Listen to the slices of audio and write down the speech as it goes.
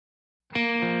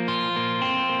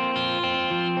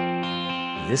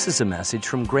This is a message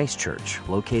from Grace Church,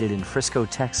 located in Frisco,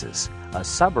 Texas, a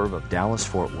suburb of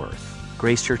Dallas-Fort Worth.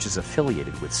 Grace Church is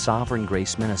affiliated with Sovereign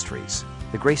Grace Ministries.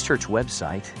 The Grace Church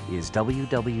website is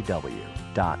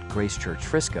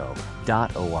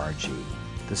www.gracechurchfrisco.org.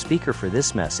 The speaker for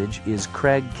this message is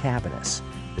Craig Cabanis,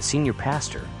 the senior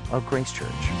pastor of Grace Church.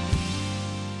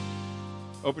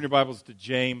 Open your Bibles to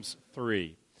James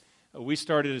 3. We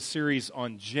started a series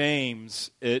on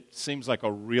James, it seems like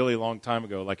a really long time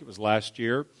ago, like it was last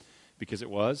year, because it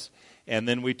was. And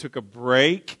then we took a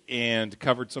break and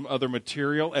covered some other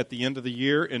material at the end of the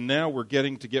year, and now we're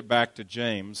getting to get back to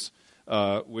James,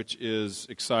 which is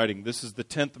exciting. This is the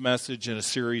 10th message in a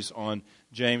series on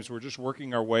James. We're just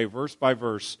working our way verse by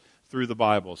verse through the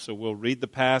Bible. So we'll read the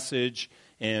passage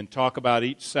and talk about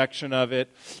each section of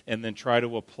it, and then try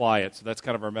to apply it. So that's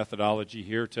kind of our methodology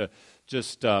here, to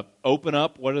just open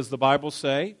up what does the Bible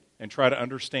say and try to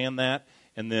understand that,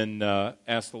 and then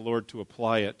ask the Lord to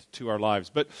apply it to our lives.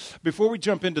 But before we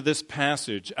jump into this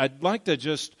passage, I'd like to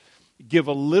just give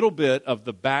a little bit of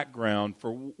the background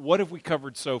for what have we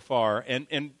covered so far,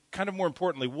 and kind of more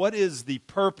importantly, what is the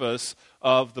purpose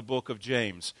of the book of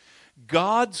James.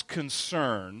 God's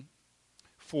concern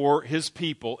for his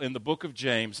people in the book of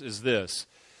James is this,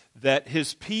 that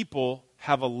his people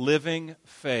have a living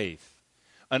faith,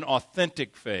 an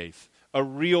authentic faith, a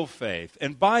real faith.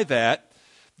 And by that,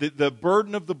 the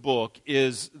burden of the book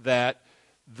is that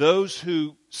those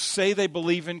who say they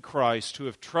believe in Christ, who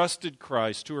have trusted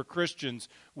Christ, who are Christians,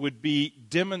 would be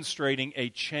demonstrating a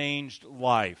changed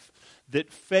life.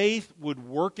 That faith would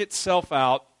work itself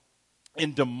out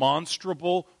in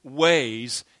demonstrable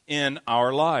ways in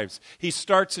our lives. He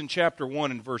starts in chapter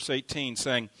 1 in verse 18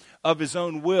 saying, "Of his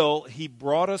own will he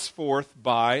brought us forth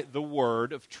by the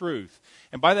word of truth."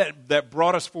 And by that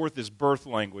brought us forth is birth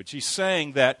language. He's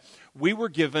saying that we were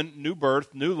given new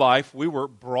birth, new life. We were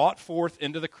brought forth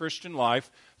into the Christian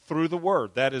life through the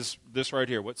Word. That is this right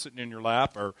here, what's sitting in your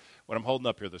lap, or what I'm holding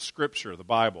up here, the Scripture, the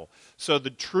Bible. So the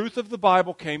truth of the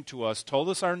Bible came to us, told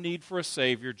us our need for a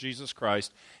Savior, Jesus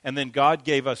Christ, and then God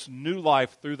gave us new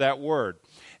life through that Word.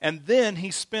 And then he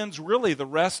spends really the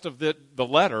rest of the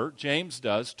letter, James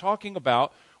does, talking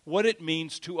about what it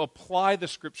means to apply the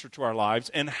Scripture to our lives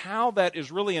and how that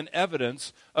is really an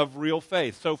evidence of real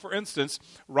faith. So for instance,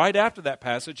 right after that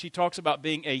passage, he talks about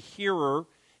being a hearer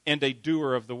and a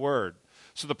doer of the Word.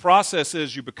 So the process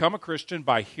is you become a Christian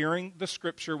by hearing the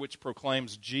Scripture, which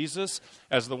proclaims Jesus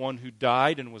as the one who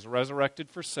died and was resurrected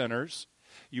for sinners.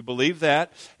 You believe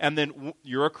that, and then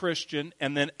you're a Christian.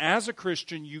 And then as a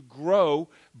Christian, you grow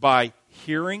by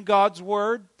hearing God's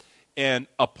Word and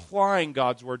applying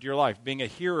God's Word to your life, being a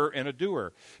hearer and a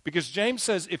doer. Because James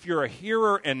says if you're a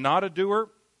hearer and not a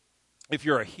doer, if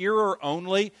you're a hearer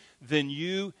only, then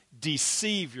you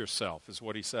deceive yourself, is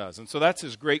what he says. And so that's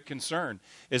his great concern,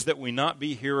 is that we not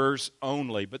be hearers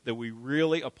only, but that we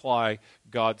really apply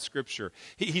God's Scripture.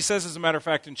 He says, as a matter of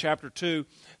fact, in chapter 2,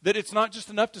 that it's not just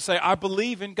enough to say, I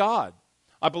believe in God.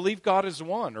 I believe God is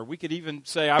one. Or we could even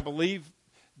say, I believe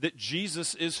that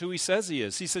Jesus is who he says he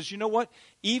is. He says, you know what?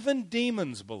 Even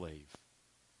demons believe.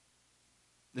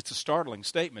 It's a startling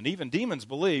statement. Even demons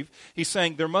believe. He's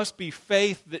saying there must be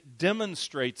faith that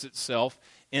demonstrates itself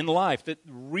in life, that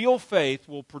real faith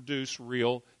will produce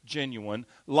real, genuine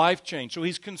life change. So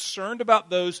he's concerned about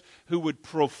those who would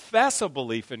profess a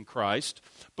belief in Christ,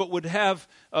 but would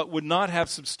not have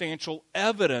substantial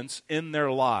evidence in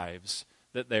their lives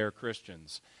that they are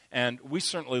Christians. And we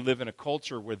certainly live in a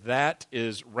culture where that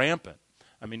is rampant.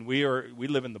 I mean, we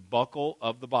live in the buckle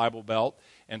of the Bible Belt,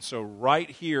 and so right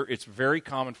here, it's very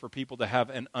common for people to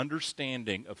have an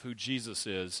understanding of who Jesus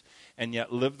is, and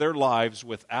yet live their lives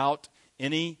without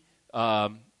any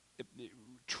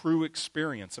true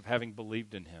experience of having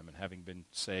believed in him and having been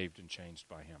saved and changed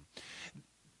by him.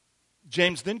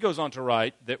 James then goes on to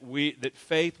write that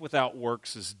faith without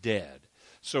works is dead.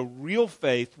 So real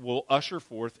faith will usher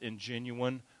forth in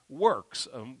genuine works.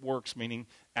 Works meaning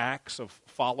acts of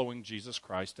following Jesus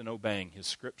Christ and obeying his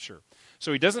Scripture.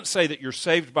 So he doesn't say that you're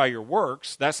saved by your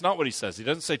works. That's not what he says. He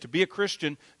doesn't say to be a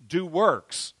Christian, do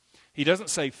works. He doesn't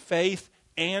say faith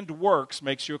and works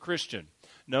makes you a Christian.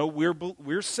 No,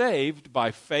 we're saved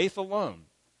by faith alone.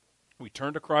 We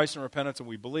turn to Christ in repentance and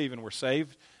we believe, and we're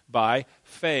saved by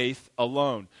faith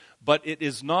alone. But it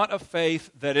is not a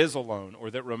faith that is alone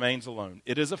or that remains alone.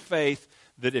 It is a faith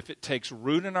that if it takes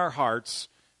root in our hearts,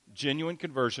 genuine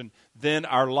conversion, then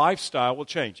our lifestyle will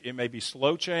change. It may be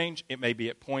slow change. It may be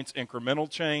at points incremental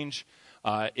change.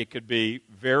 It could be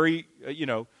very,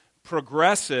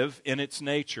 progressive in its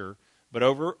nature. But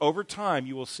over time,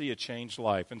 you will see a changed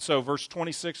life. And so verse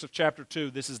 26 of chapter 2,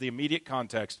 this is the immediate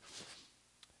context.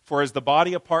 For as the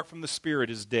body apart from the spirit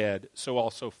is dead, so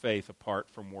also faith apart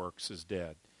from works is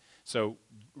dead. So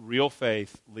real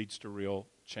faith leads to real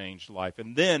changed life.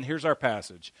 And then here's our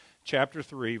passage, chapter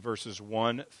 3, verses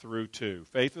 1 through 2.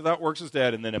 Faith without works is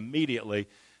dead, and then immediately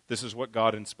this is what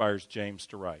God inspires James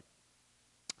to write.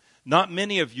 Not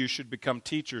many of you should become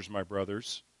teachers, my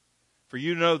brothers, for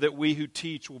you know that we who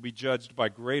teach will be judged by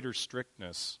greater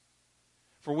strictness.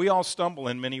 For we all stumble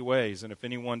in many ways, and if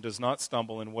anyone does not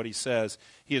stumble in what he says,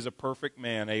 he is a perfect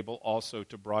man, able also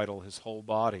to bridle his whole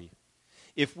body.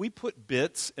 If we put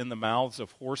bits in the mouths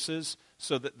of horses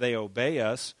so that they obey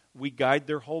us, we guide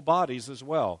their whole bodies as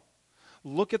well.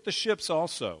 Look at the ships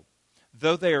also.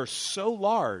 Though they are so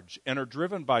large and are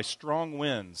driven by strong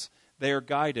winds, they are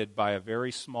guided by a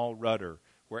very small rudder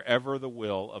wherever the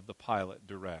will of the pilot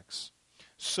directs.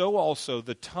 So also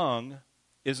the tongue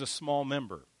is a small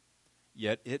member,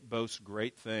 yet it boasts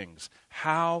great things.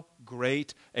 How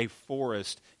great a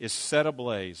forest is set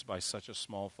ablaze by such a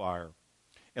small fire.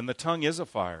 And the tongue is a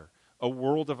fire, a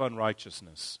world of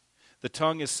unrighteousness. The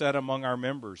tongue is set among our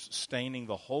members, staining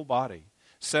the whole body,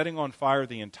 setting on fire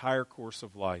the entire course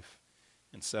of life,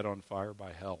 and set on fire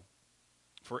by hell.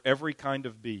 For every kind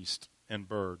of beast and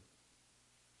bird,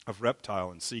 of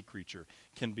reptile and sea creature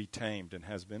can be tamed and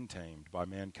has been tamed by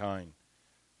mankind.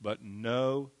 But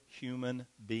no human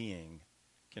being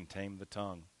can tame the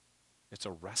tongue. It's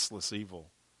a restless evil,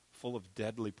 full of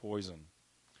deadly poison.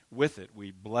 With it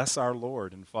we bless our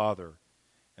Lord and Father,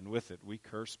 and with it we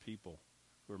curse people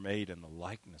who are made in the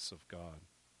likeness of God.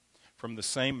 From the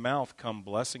same mouth come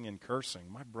blessing and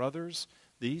cursing. My brothers,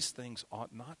 these things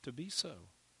ought not to be so.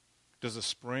 Does a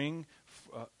spring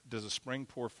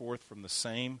pour forth from the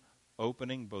same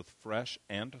opening both fresh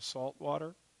and salt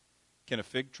water? Can a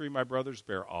fig tree, my brothers,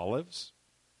 bear olives?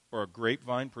 Or a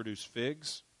grapevine produce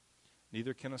figs?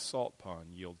 Neither can a salt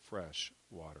pond yield fresh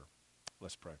water.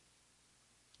 Let's pray.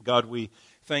 God, we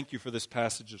thank you for this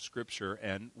passage of Scripture,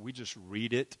 and we just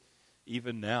read it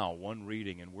even now, one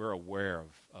reading, and we're aware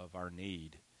of our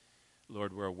need.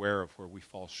 Lord, we're aware of where we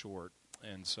fall short.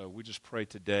 And so we just pray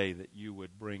today that you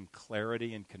would bring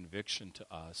clarity and conviction to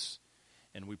us,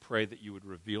 and we pray that you would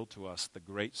reveal to us the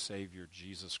great Savior,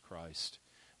 Jesus Christ.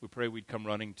 We pray we'd come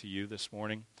running to you this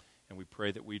morning, and we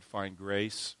pray that we'd find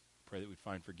grace, pray that we'd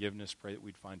find forgiveness, pray that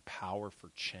we'd find power for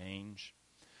change.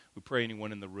 We pray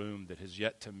anyone in the room that has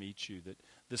yet to meet you, that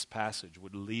this passage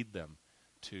would lead them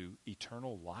to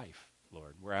eternal life,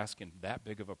 Lord. We're asking that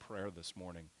big of a prayer this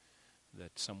morning,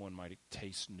 that someone might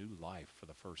taste new life for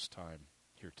the first time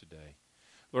here today.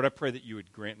 Lord, I pray that you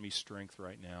would grant me strength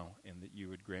right now, and that you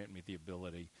would grant me the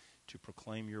ability to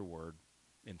proclaim your word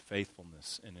in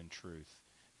faithfulness and in truth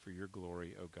for your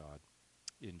glory, O God.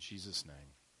 In Jesus'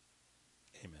 name,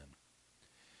 amen.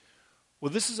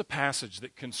 Well, this is a passage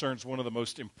that concerns one of the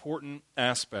most important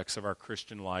aspects of our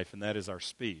Christian life, and that is our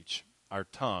speech, our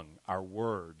tongue, our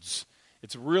words.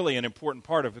 It's really an important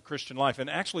part of the Christian life. And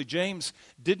actually, James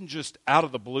didn't just out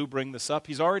of the blue bring this up.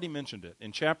 He's already mentioned it.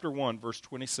 In chapter 1, verse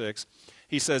 26,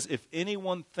 he says, if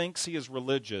anyone thinks he is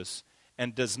religious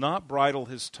and does not bridle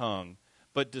his tongue,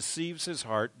 but deceives his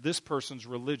heart, this person's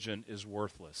religion is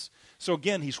worthless. So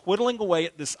again, he's whittling away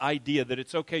at this idea that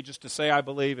it's okay just to say I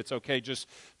believe, it's okay just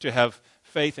to have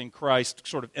faith in Christ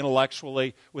sort of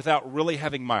intellectually without really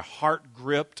having my heart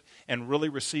gripped and really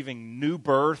receiving new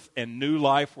birth and new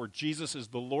life where Jesus is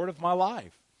the Lord of my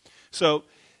life. So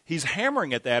he's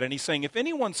hammering at that, and he's saying if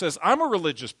anyone says, I'm a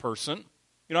religious person,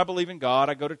 I believe in God,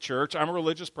 I go to church, I'm a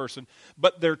religious person,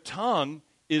 but their tongue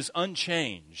is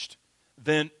unchanged,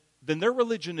 then their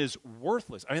religion is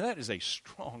worthless. I mean, that is a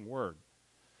strong word.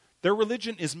 Their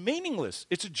religion is meaningless.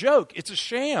 It's a joke. It's a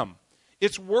sham.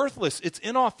 It's worthless. It's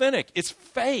inauthentic. It's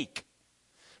fake.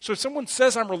 So if someone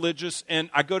says I'm religious and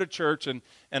I go to church and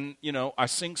I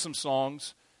sing some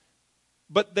songs,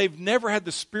 but they've never had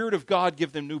the Spirit of God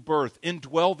give them new birth,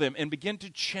 indwell them, and begin to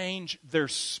change their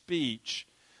speech,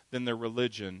 then their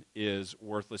religion is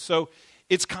worthless. So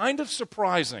it's kind of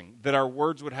surprising that our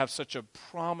words would have such a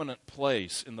prominent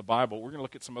place in the Bible. We're going to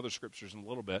look at some other scriptures in a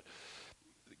little bit.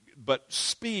 But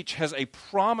speech has a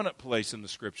prominent place in the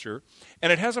Scripture,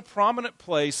 and it has a prominent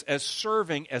place as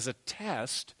serving as a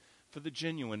test for the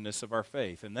genuineness of our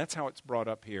faith. And that's how it's brought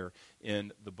up here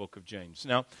in the book of James.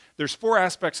 Now, there's 4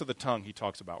 aspects of the tongue he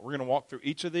talks about. We're going to walk through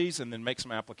each of these and then make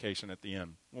some application at the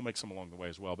end. We'll make some along the way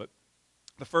as well. But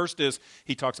the first is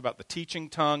he talks about the teaching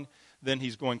tongue. Then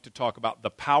he's going to talk about the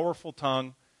powerful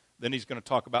tongue. Then he's going to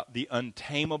talk about the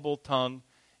untamable tongue.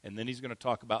 And then he's going to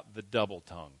talk about the double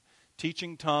tongue.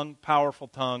 Teaching tongue, powerful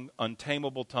tongue,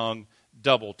 untamable tongue,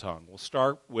 double tongue. We'll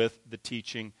start with the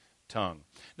teaching tongue.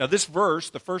 Now this verse,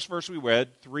 the first verse we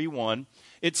read, 3:1,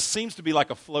 it seems to be like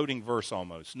a floating verse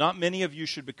almost. Not many of you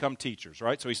should become teachers,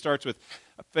 right? So he starts with,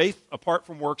 faith apart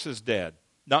from works is dead.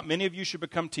 Not many of you should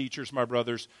become teachers, my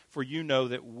brothers, for you know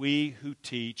that we who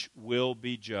teach will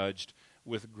be judged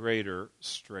with greater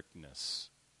strictness.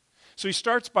 So he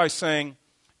starts by saying,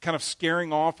 kind of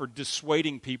scaring off or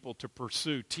dissuading people to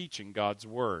pursue teaching God's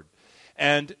word.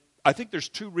 And I think there's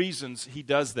two reasons he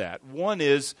does that. One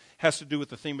has to do with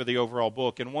the theme of the overall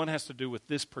book, and one has to do with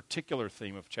this particular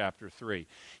theme of chapter 3.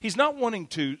 He's not wanting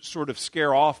to sort of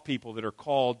scare off people that are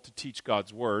called to teach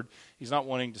God's word. He's not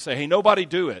wanting to say, hey, nobody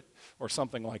do it, or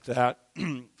something like that.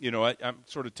 I'm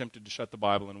sort of tempted to shut the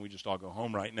Bible and we just all go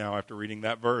home right now after reading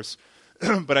that verse.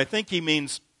 But I think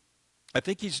he's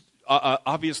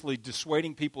obviously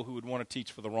dissuading people who would want to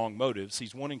teach for the wrong motives.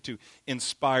 He's wanting to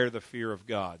inspire the fear of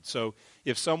God. So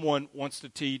if someone wants to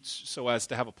teach so as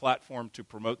to have a platform to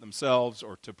promote themselves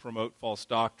or to promote false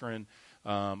doctrine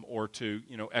or to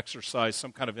exercise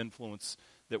some kind of influence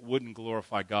that wouldn't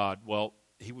glorify God, well,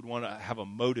 he would want to have a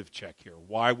motive check here.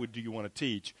 Why do you want to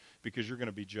teach? Because you're going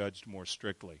to be judged more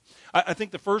strictly. I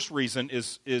think the first reason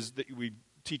is that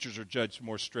teachers are judged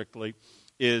more strictly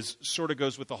sort of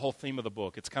goes with the whole theme of the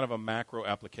book. It's kind of a macro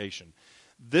application.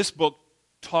 This book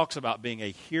talks about being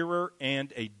a hearer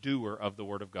and a doer of the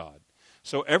Word of God.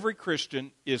 So every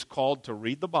Christian is called to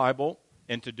read the Bible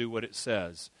and to do what it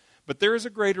says. But there is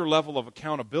a greater level of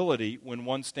accountability when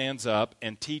one stands up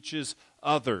and teaches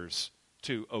others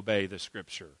to obey the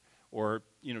Scripture. Or,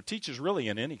 teaches really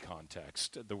in any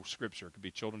context. The Scripture could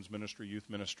be children's ministry, youth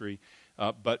ministry.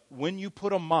 But when you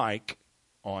put a mic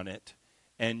on it,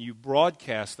 and you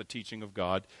broadcast the teaching of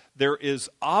God, there is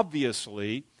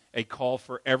obviously a call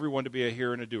for everyone to be a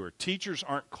hearer and a doer. Teachers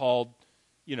aren't called,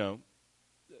 to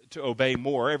obey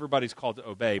more. Everybody's called to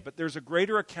obey. But there's a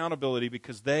greater accountability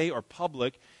because they are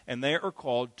public and they are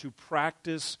called to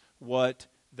practice what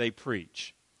they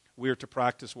preach. We are to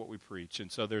practice what we preach.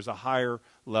 And so there's a higher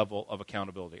level of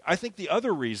accountability. I think the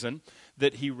other reason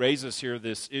that he raises here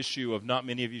this issue of not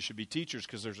many of you should be teachers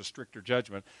because there's a stricter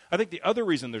judgment. I think the other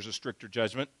reason there's a stricter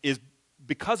judgment is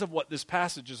because of what this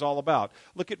passage is all about.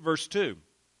 Look at verse 2.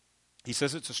 He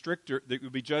says it's a stricter, that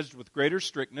you'll be judged with greater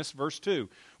strictness. Verse 2.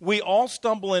 We all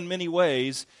stumble in many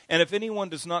ways, and if anyone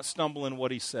does not stumble in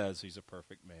what he says, he's a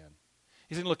perfect man.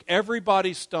 He said, look,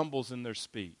 everybody stumbles in their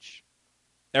speech.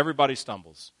 Everybody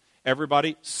stumbles.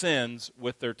 Everybody sins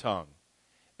with their tongue.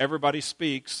 Everybody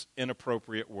speaks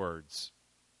inappropriate words.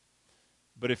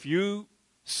 But if you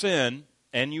sin,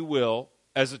 and you will,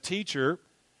 as a teacher,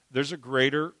 there's a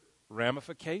greater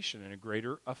ramification and a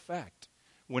greater effect.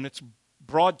 When it's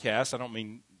broadcast, I don't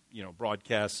mean,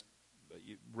 broadcast,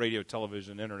 radio,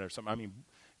 television, internet or something. I mean,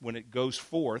 when it goes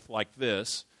forth like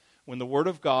this, when the Word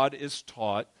of God is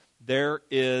taught, there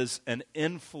is an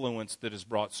influence that is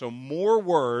brought. So more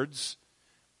words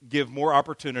give more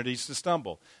opportunities to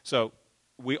stumble. So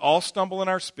we all stumble in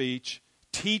our speech.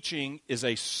 Teaching is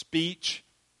a speech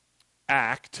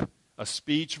act, a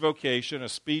speech vocation, a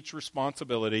speech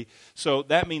responsibility. So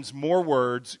that means more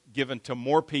words given to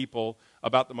more people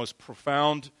about the most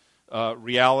profound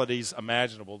realities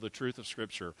imaginable, the truth of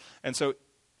Scripture. And so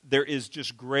there is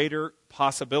just greater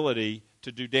possibility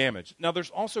to do damage. Now,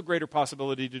 there's also greater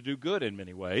possibility to do good in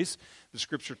many ways. The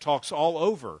Scripture talks all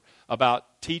over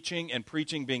about teaching and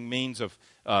preaching being means of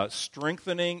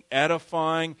strengthening,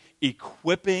 edifying,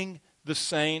 equipping the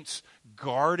saints,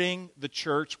 guarding the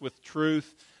church with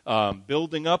truth,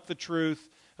 building up the truth,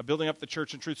 building up the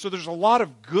church in truth. So there's a lot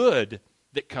of good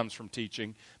that comes from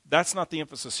teaching. That's not the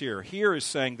emphasis here. Here is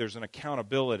saying there's an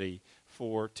accountability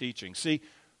for teaching. See,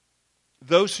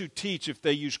 those who teach, if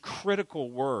they use critical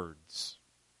words,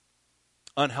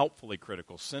 unhelpfully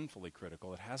critical, sinfully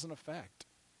critical, it has an effect.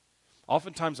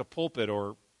 Oftentimes a pulpit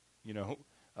or,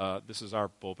 this is our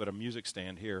pulpit, a music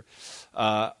stand here.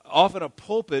 Often a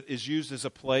pulpit is used as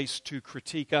a place to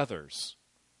critique others.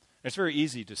 It's very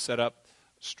easy to set up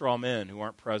straw men who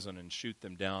aren't present and shoot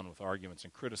them down with arguments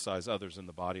and criticize others in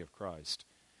the body of Christ.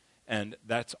 And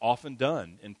that's often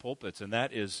done in pulpits, and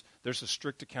there's a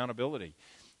strict accountability.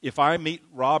 If I meet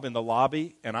Rob in the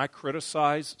lobby and I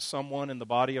criticize someone in the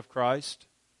body of Christ,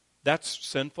 that's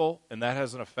sinful and that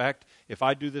has an effect. If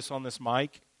I do this on this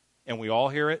mic and we all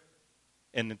hear it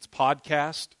and it's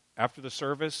podcast after the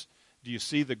service, do you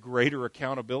see the greater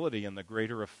accountability and the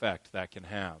greater effect that can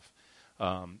have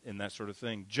in that sort of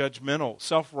thing? Judgmental,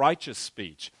 self-righteous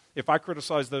speech. If I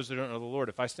criticize those who don't know the Lord,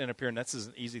 if I stand up here, and that's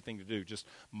an easy thing to do, just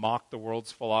mock the world's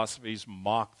philosophies,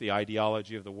 mock the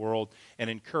ideology of the world, and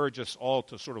encourage us all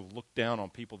to sort of look down on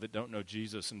people that don't know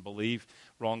Jesus and believe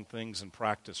wrong things and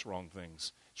practice wrong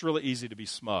things. It's really easy to be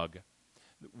smug.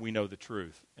 we know the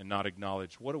truth and not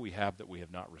acknowledge, what do we have that we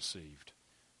have not received?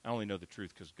 I only know the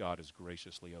truth because God has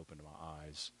graciously opened my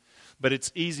eyes. But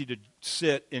it's easy to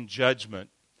sit in judgment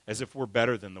as if we're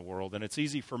better than the world. And it's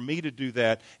easy for me to do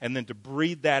that and then to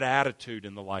breed that attitude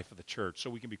in the life of the church. So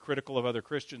we can be critical of other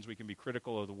Christians. We can be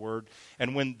critical of the Word.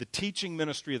 And when the teaching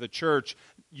ministry of the church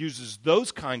uses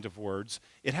those kind of words,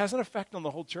 it has an effect on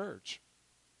the whole church.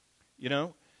 You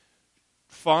know,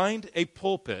 find a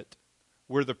pulpit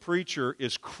where the preacher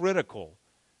is critical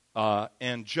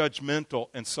and judgmental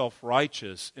and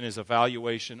self-righteous in his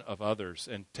evaluation of others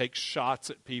and takes shots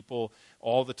at people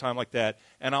all the time like that.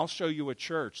 And I'll show you a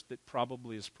church that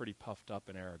probably is pretty puffed up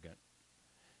and arrogant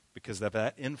because of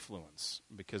that influence,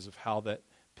 because of how that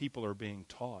people are being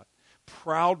taught.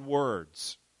 Proud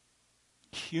words,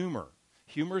 humor.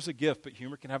 Humor is a gift, but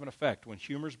humor can have an effect. When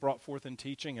humor is brought forth in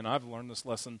teaching, and I've learned this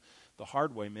lesson the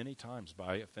hard way many times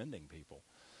by offending people.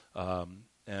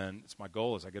 And it's my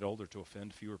goal as I get older to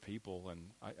offend fewer people, and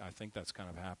I think that's kind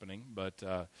of happening. But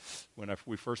when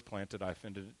we first planted,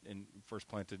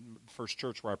 first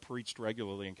church where I preached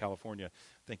regularly in California.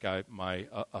 I think my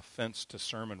offense to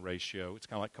sermon ratio, it's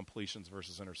kind of like completions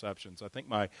versus interceptions. I think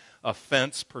my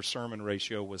offense per sermon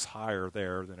ratio was higher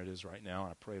there than it is right now,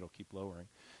 and I pray it'll keep lowering,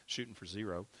 shooting for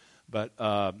 0. But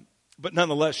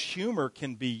nonetheless, humor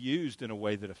can be used in a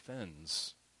way that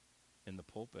offends in the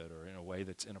pulpit or in a way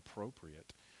that's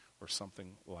inappropriate or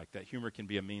something like that. Humor can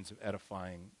be a means of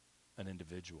edifying an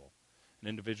individual. An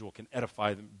individual can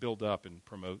edify them, build up, and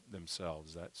promote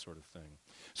themselves, that sort of thing.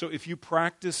 So if you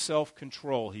practice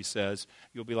self-control, he says,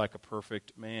 you'll be like a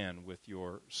perfect man with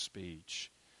your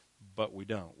speech. But we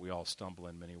don't. We all stumble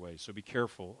in many ways. So be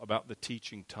careful about the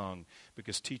teaching tongue,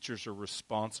 because teachers are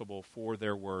responsible for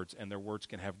their words, and their words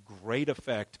can have great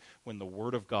effect when the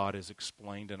Word of God is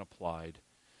explained and applied.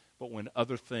 But when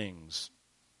other things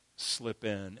slip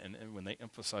in and when they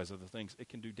emphasize other things, it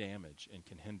can do damage and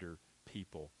can hinder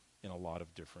people in a lot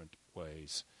of different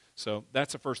ways. So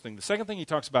that's the first thing. The second thing he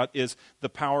talks about is the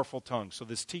powerful tongue. So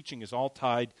this teaching is all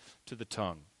tied to the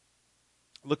tongue.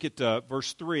 Look at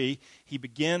verse 3. He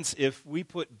begins, if we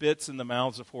put bits in the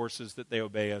mouths of horses that they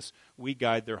obey us, we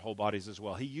guide their whole bodies as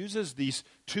well. He uses these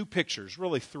two pictures,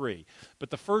 really 3.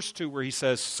 But the first 2 where he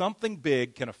says something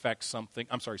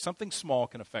small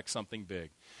can affect something big.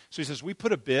 So he says we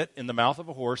put a bit in the mouth of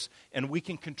a horse and we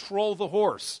can control the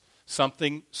horse.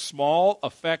 Something small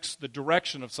affects the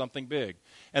direction of something big.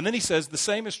 And then he says the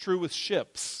same is true with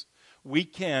ships. We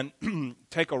can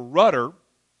take a rudder,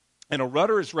 and a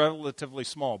rudder is relatively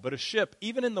small, but a ship,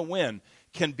 even in the wind,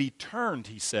 can be turned,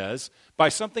 he says, by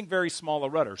something very small, a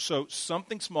rudder. So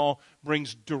something small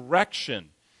brings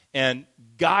direction and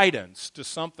guidance to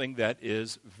something that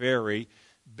is very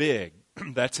big.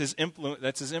 That's his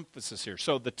emphasis here.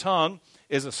 So the tongue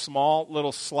is a small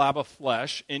little slab of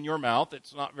flesh in your mouth.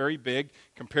 It's not very big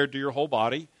compared to your whole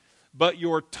body, but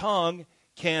your tongue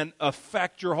can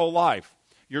affect your whole life.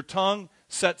 Your tongue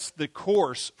sets the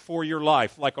course for your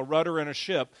life. Like a rudder in a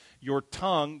ship, your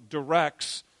tongue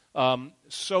directs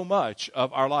so much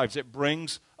of our lives. It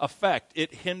brings effect.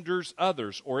 It hinders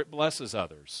others or it blesses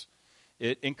others.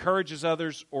 It encourages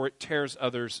others or it tears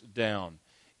others down.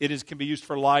 It can be used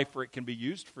for life or it can be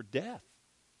used for death,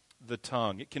 the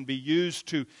tongue. It can be used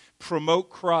to promote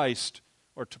Christ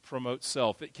or to promote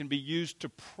self. It can be used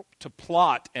to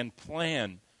plot and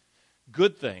plan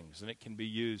good things, and it can be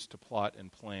used to plot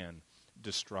and plan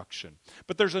destruction.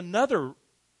 But there's another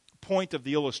point of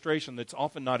the illustration that's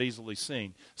often not easily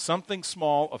seen. Something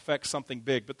small affects something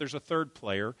big, but there's a third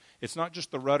player. It's not just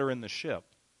the rudder in the ship.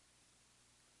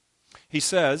 He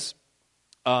says,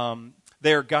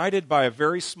 they are guided by a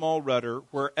very small rudder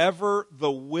wherever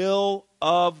the will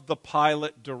of the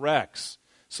pilot directs.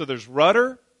 So there's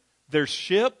rudder, there's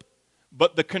ship,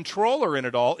 but the controller in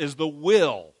it all is the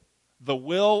will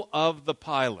of the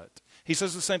pilot. He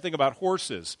says the same thing about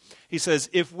horses. He says,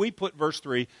 if we put, verse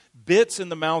 3, bits in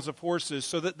the mouths of horses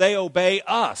so that they obey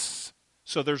us.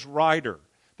 So there's rider.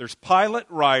 There's pilot,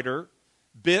 rider,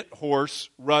 bit, horse,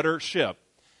 rudder, ship.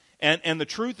 And the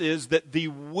truth is that the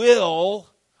will,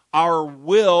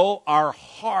 our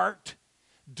heart,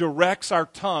 directs our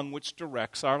tongue, which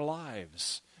directs our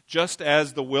lives. Just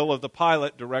as the will of the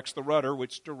pilot directs the rudder,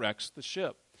 which directs the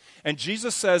ship. And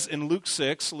Jesus says in Luke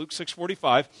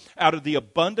 6:45, out of the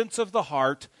abundance of the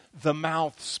heart, the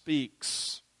mouth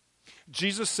speaks.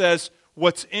 Jesus says,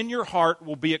 what's in your heart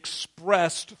will be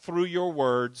expressed through your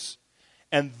words,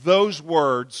 and those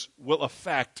words will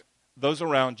affect those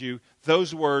around you.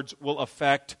 Those words will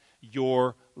affect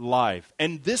your life.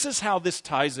 And this is how this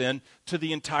ties in to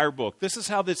the entire book. This is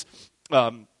how this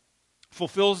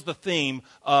fulfills the theme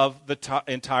of the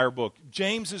entire book.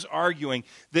 James is arguing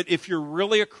that if you're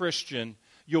really a Christian,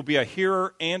 you'll be a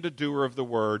hearer and a doer of the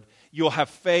word. You'll have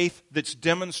faith that's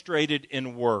demonstrated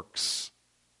in works.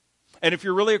 And if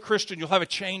you're really a Christian, you'll have a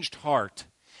changed heart.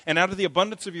 And out of the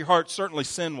abundance of your heart, certainly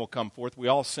sin will come forth. We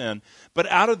all sin. But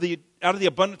out of the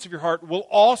abundance of your heart will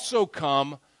also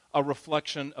come a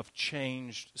reflection of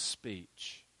changed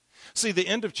speech. See, the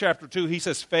end of chapter 2, he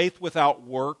says, faith without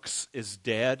works is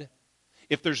dead.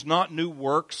 If there's not new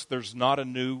works, there's not a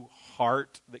new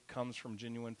heart that comes from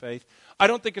genuine faith. I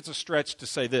don't think it's a stretch to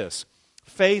say this.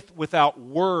 Faith without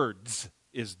words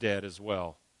is dead as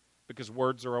well, because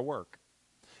words are a work.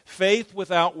 Faith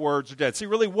without words are dead. See,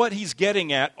 really what he's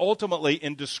getting at ultimately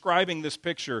in describing this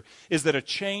picture is that a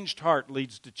changed heart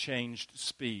leads to changed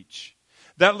speech.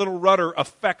 That little rudder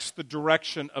affects the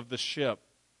direction of the ship.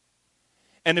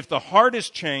 And if the heart is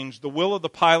changed, the will of the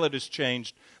pilot is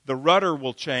changed, the rudder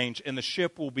will change, and the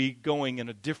ship will be going in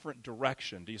a different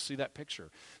direction. Do you see that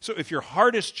picture? So if your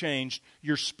heart is changed,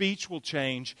 your speech will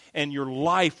change, and your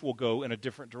life will go in a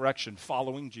different direction,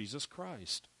 following Jesus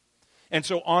Christ. And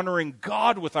so honoring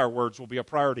God with our words will be a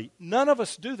priority. None of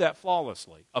us do that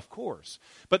flawlessly, of course.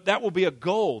 But that will be a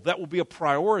goal. That will be a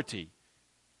priority.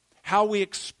 How we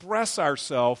express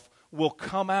ourselves will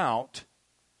come out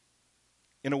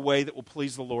in a way that will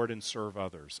please the Lord and serve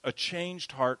others. A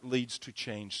changed heart leads to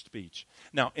changed speech.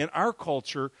 Now, in our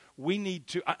culture, I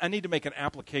need to make an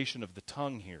application of the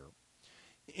tongue here.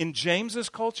 In James's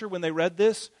culture, when they read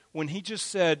this, when he just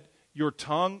said, your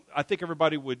tongue, I think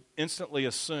everybody would instantly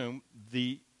assume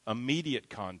the immediate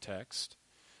context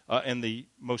and the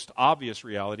most obvious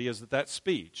reality is that that's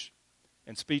speech.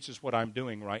 And speech is what I'm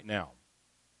doing right now.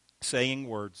 Saying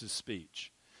words is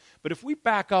speech. But if we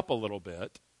back up a little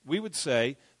bit, we would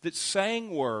say that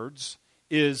saying words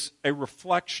is a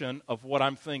reflection of what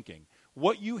I'm thinking.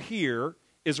 What you hear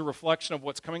is a reflection of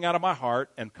what's coming out of my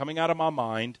heart and coming out of my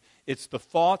mind. It's the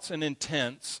thoughts and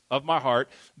intents of my heart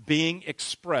being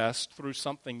expressed through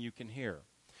something you can hear.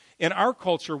 In our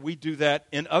culture, we do that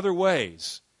in other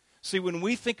ways. See, when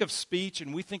we think of speech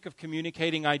and we think of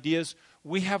communicating ideas,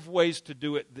 we have ways to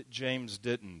do it that James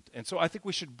didn't. And so I think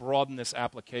we should broaden this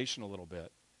application a little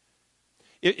bit.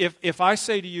 If I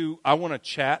say to you, I want to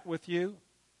chat with you,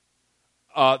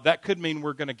 that could mean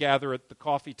we're going to gather at the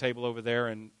coffee table over there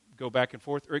and go back and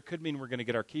forth, or it could mean we're going to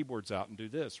get our keyboards out and do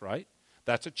this, right?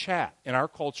 That's a chat. In our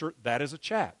culture, that is a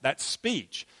chat. That's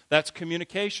speech. That's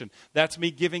communication. That's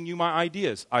me giving you my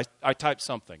ideas. I type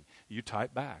something. You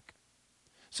type back.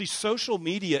 See, social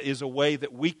media is a way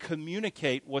that we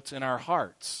communicate what's in our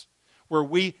hearts, where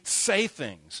we say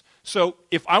things. So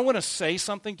if I want to say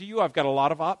something to you, I've got a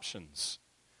lot of options.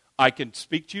 I can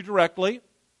speak to you directly.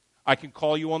 I can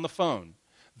call you on the phone.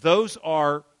 Those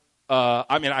are, I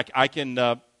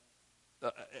can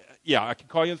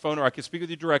call you on the phone or I can speak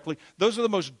with you directly. Those are the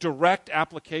most direct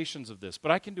applications of this.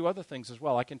 But I can do other things as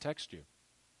well. I can text you.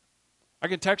 I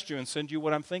can text you and send you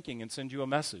what I'm thinking and send you a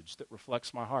message that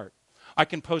reflects my heart. I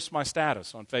can post my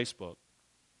status on Facebook.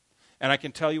 And I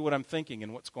can tell you what I'm thinking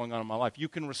and what's going on in my life. You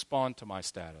can respond to my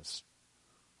status.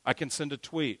 I can send a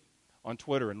tweet on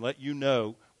Twitter and let you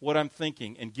know what I'm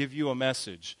thinking and give you a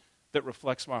message that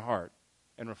reflects my heart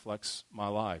and reflects my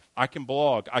life. I can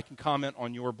blog. I can comment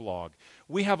on your blog.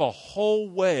 We have a whole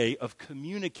way of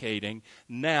communicating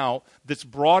now that's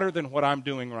broader than what I'm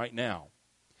doing right now.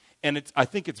 And I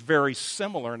think it's very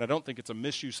similar, and I don't think it's a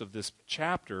misuse of this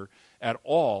chapter at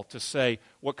all to say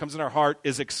what comes in our heart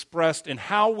is expressed in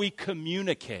how we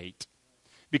communicate,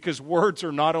 because words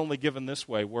are not only given this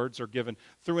way, words are given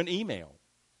through an email,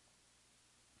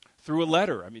 through a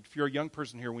letter. I mean, if you're a young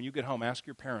person here, when you get home, ask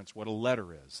your parents what a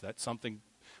letter is. That's something,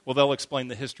 well, they'll explain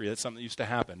the history. That's something that used to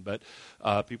happen, but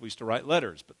people used to write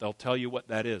letters, but they'll tell you what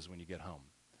that is when you get home.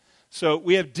 So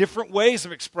we have different ways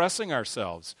of expressing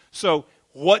ourselves. So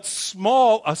what's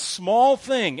small? A small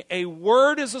thing. A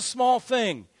word is a small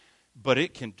thing, but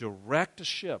it can direct a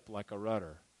ship like a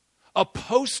rudder. A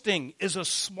posting is a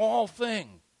small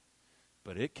thing,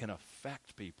 but it can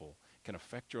affect people, can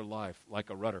affect your life like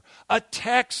a rudder. A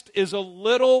text is a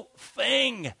little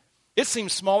thing. It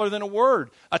seems smaller than a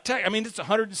word. It's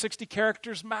 160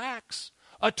 characters max.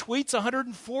 A tweet's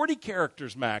 140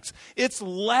 characters max. It's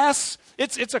less.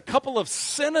 It's a couple of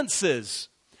sentences.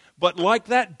 But like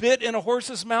that bit in a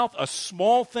horse's mouth, a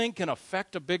small thing can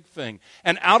affect a big thing.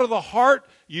 And out of the heart,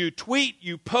 you tweet,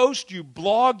 you post, you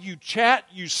blog, you chat,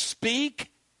 you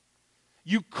speak,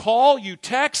 you call, you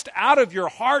text. Out of your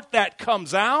heart, that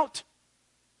comes out.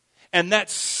 And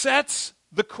that sets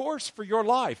the course for your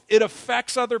life. It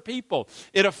affects other people.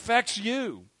 It affects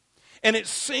you. And it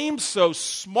seems so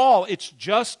small. It's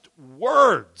just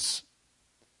words.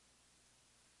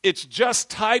 It's just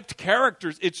typed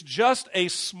characters. It's just a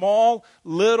small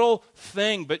little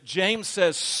thing. But James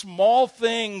says small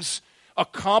things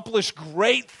accomplish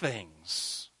great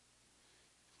things.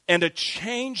 And a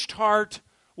changed heart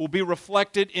will be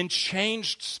reflected in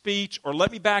changed speech. Or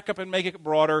let me back up and make it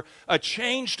broader. A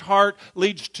changed heart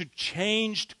leads to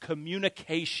changed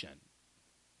communication.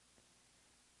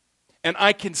 And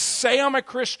I can say I'm a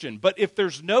Christian, but if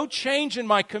there's no change in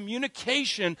my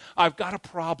communication, I've got a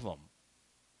problem.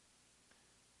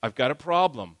 I've got a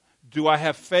problem. Do I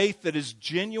have faith that is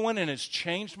genuine and has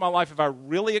changed my life? Have I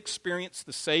really experienced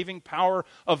the saving power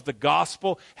of the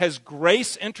gospel? Has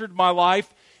grace entered my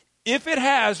life? If it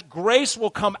has, grace will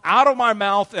come out of my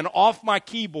mouth and off my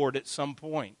keyboard at some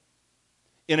point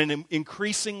in an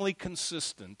increasingly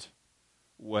consistent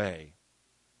way.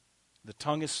 The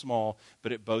tongue is small,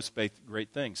 but it boasts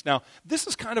great things. Now, this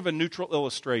is kind of a neutral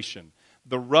illustration.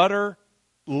 The rudder,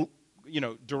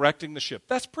 directing the ship.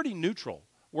 That's pretty neutral.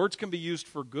 Words can be used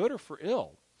for good or for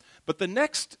ill. But the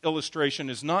next illustration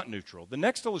is not neutral. The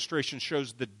next illustration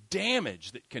shows the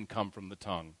damage that can come from the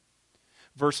tongue.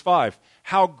 Verse 5,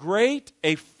 how great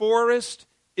a forest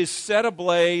is set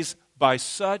ablaze by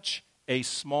such a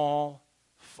small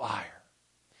fire.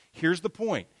 Here's the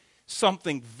point.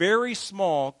 Something very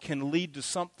small can lead to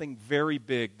something very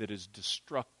big that is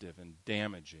destructive and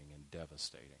damaging and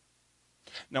devastating.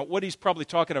 Now, what he's probably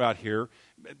talking about here,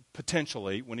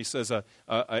 potentially, when he says a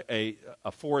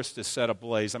forest is set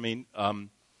ablaze, I mean,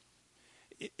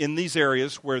 in these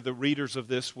areas where the readers of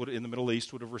this in the Middle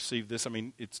East would have received this, I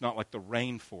mean, it's not like the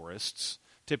rainforests.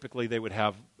 Typically, they would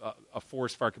have a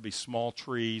forest fire could be small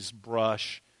trees,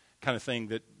 brush, kind of thing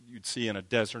that you'd see in a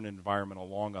desert environment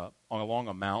along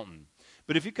a mountain.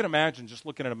 But if you can imagine just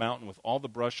looking at a mountain with all the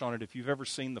brush on it, if you've ever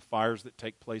seen the fires that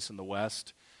take place in the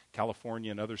West,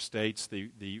 California and other states,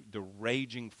 the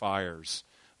raging fires,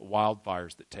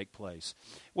 wildfires that take place.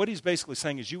 What he's basically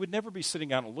saying is you would never be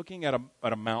sitting out and looking at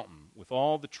a mountain with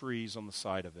all the trees on the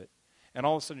side of it, and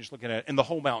all of a sudden you're just looking at it, and the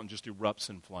whole mountain just erupts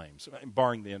in flames,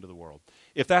 barring the end of the world.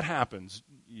 If that happens,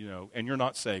 and you're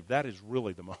not saved, that is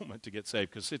really the moment to get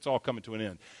saved because it's all coming to an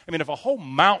end. I mean, if a whole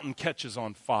mountain catches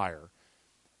on fire,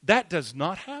 that does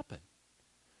not happen.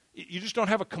 You just don't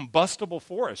have a combustible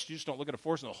forest. You just don't look at a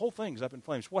forest and the whole thing's up in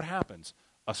flames. What happens?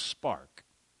 A spark.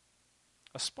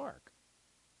 A spark.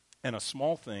 And a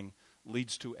small thing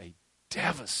leads to a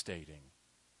devastating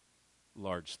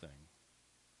large thing.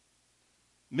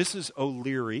 Mrs.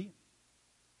 O'Leary,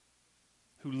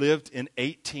 who lived in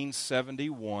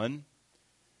 1871,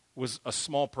 was a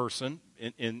small person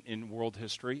in world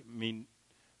history. I mean,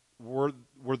 were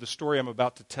the story I'm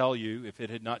about to tell you, if it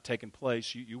had not taken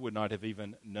place, you would not have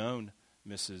even known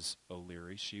Mrs.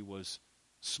 O'Leary. She was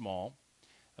small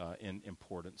in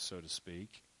importance, so to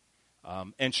speak.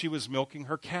 And she was milking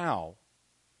her cow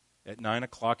at 9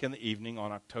 o'clock in the evening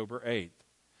on October 8th.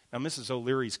 Now, Mrs.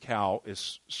 O'Leary's cow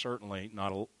is certainly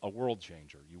not a world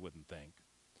changer, you wouldn't think,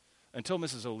 until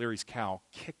Mrs. O'Leary's cow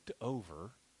kicked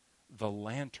over the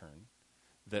lantern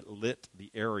that lit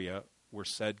the area where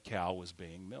said cow was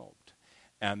being milked.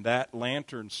 And that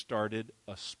lantern started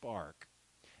a spark.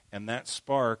 And that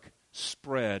spark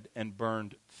spread and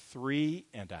burned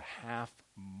 3.5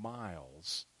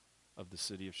 miles of the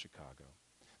city of Chicago.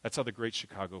 That's how the Great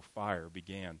Chicago Fire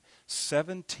began.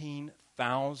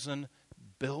 17,000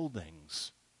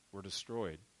 buildings were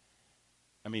destroyed.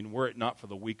 I mean, were it not for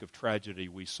the week of tragedy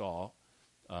we saw,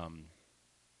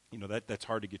 that's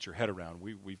hard to get your head around.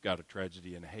 We've got a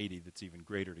tragedy in Haiti that's even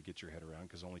greater to get your head around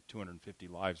because only 250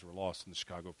 lives were lost in the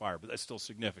Chicago Fire, but that's still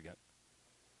significant.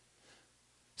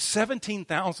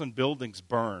 17,000 buildings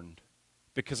burned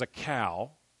because a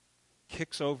cow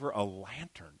kicks over a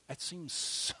lantern. That seems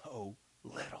so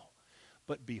little.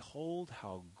 But behold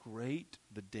how great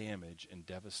the damage and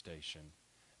devastation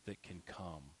that can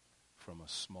come from a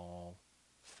small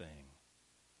thing,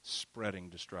 spreading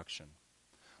destruction.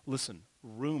 Listen,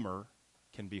 rumor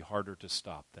can be harder to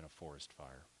stop than a forest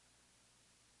fire.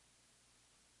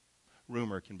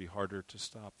 Rumor can be harder to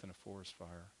stop than a forest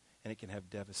fire, and it can have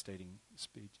devastating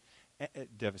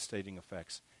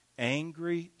effects.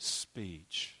 Angry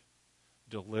speech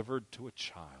delivered to a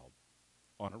child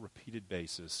on a repeated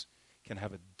basis can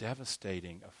have a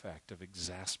devastating effect of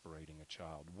exasperating a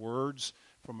child. Words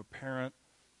from a parent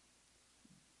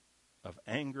of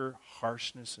anger,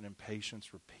 harshness, and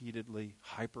impatience repeatedly,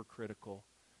 hypercritical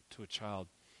to a child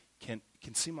can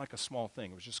seem like a small thing.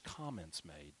 It was just comments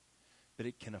made. But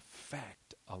it can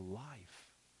affect a life.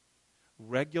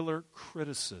 Regular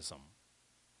criticism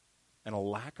and a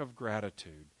lack of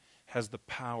gratitude has the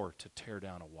power to tear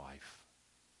down a wife,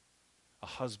 a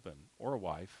husband or a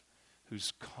wife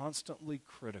who's constantly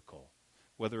critical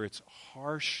whether it's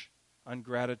harsh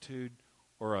ungratitude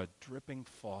or a dripping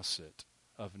faucet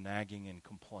of nagging and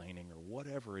complaining or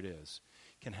whatever it is,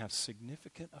 can have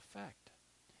significant effect.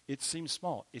 It seems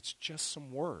small. It's just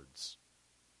some words.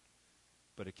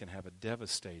 But it can have a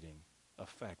devastating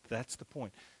effect. That's the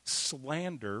point.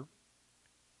 Slander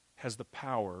has the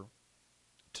power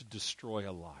to destroy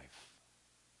a life.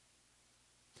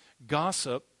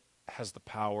 Gossip has the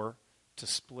power to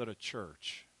split a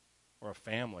church or a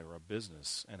family or a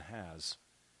business, and has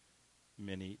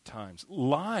many times.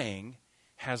 Lying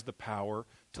has the power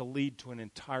to lead to an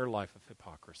entire life of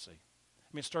hypocrisy. I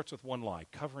mean, it starts with one lie,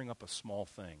 covering up a small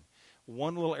thing.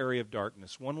 One little area of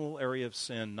darkness, one little area of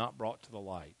sin not brought to the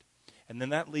light. And then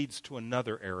that leads to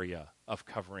another area of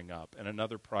covering up and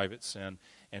another private sin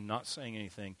and not saying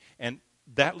anything. And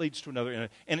that leads to another.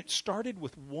 And it started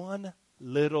with one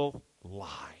little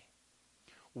lie.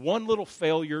 One little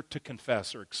failure to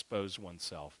confess or expose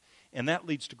oneself. And that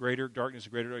leads to greater darkness,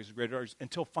 greater darkness, greater darkness,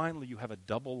 until finally you have a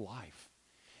double life.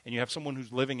 And you have someone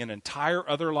who's living an entire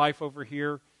other life over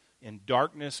here in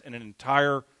darkness and an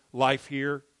entire life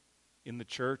here in the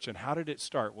church. And how did it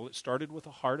start? Well, it started with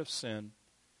a heart of sin,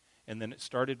 and then it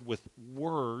started with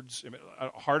words, a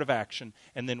heart of action,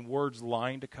 and then words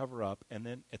lying to cover up. And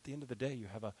then at the end of the day, you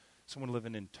have someone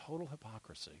living in total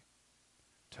hypocrisy,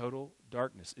 total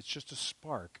darkness. It's just a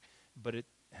spark, but it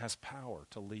has power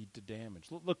to lead to damage.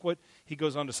 Look what he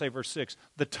goes on to say, verse 6.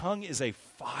 The tongue is a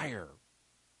fire,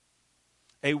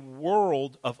 a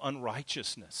world of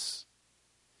unrighteousness.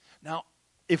 Now,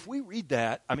 if we read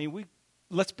that, I mean,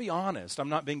 let's be honest. I'm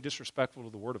not being disrespectful to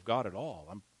the Word of God at all.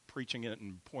 I'm preaching it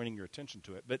and pointing your attention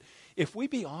to it. But if we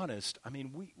be honest, I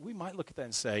mean, we might look at that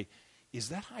and say, is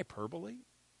that hyperbole?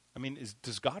 I mean,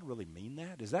 does God really mean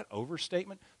that? Is that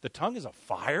overstatement? The tongue is a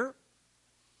fire?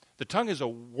 The tongue is a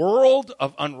world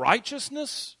of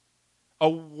unrighteousness? A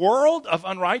world of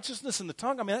unrighteousness in the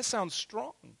tongue? I mean, that sounds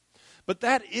strong. But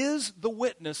that is the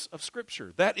witness of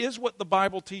Scripture. That is what the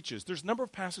Bible teaches. There's a number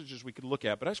of passages we could look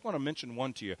at, but I just want to mention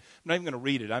one to you. I'm not even going to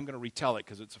read it. I'm going to retell it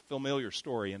because it's a familiar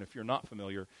story, and if you're not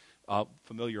familiar, I'll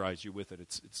familiarize you with it.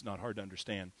 It's not hard to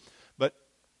understand. But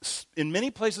in many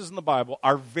places in the Bible,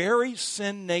 our very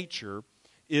sin nature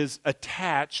is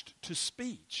attached to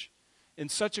speech in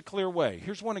such a clear way.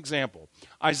 Here's one example.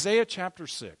 Isaiah chapter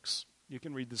 6. You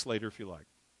can read this later if you like.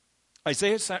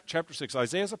 Isaiah chapter 6,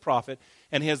 Isaiah is a prophet,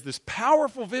 and he has this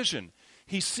powerful vision.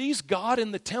 He sees God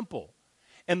in the temple,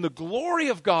 and the glory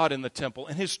of God in the temple,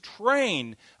 and his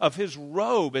train of his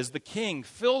robe as the king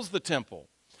fills the temple.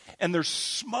 And there's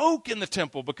smoke in the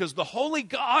temple because the holy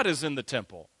God is in the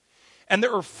temple. And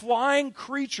there are flying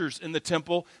creatures in the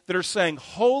temple that are saying,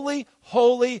 holy,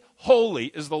 holy, holy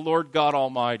is the Lord God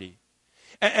Almighty.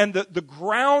 And the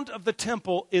ground of the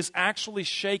temple is actually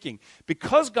shaking.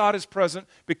 Because God is present,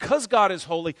 because God is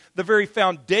holy, the very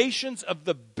foundations of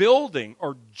the building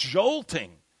are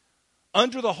jolting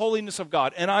under the holiness of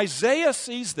God. And Isaiah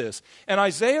sees this. And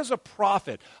Isaiah is a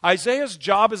prophet. Isaiah's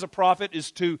job as a prophet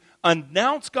is to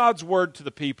announce God's word to the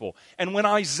people. And when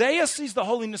Isaiah sees the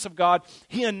holiness of God,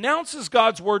 he announces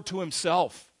God's word to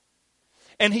himself.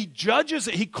 And he judges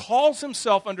it. He calls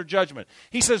himself under judgment.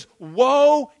 He says,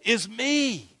 woe is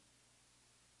me.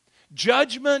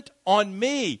 Judgment on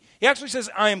me. He actually says,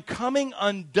 I am coming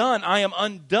undone. I am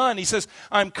undone. He says,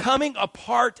 I'm coming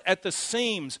apart at the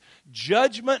seams.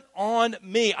 Judgment on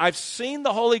me. I've seen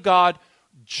the holy God.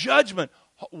 Judgment.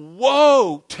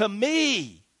 Woe to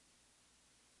me.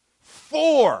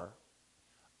 For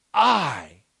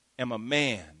I am a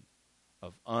man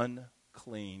of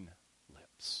unclean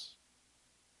lips.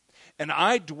 And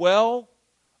I dwell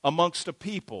amongst a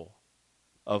people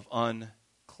of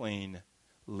unclean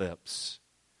lips.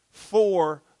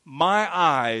 For my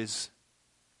eyes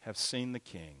have seen the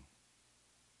King,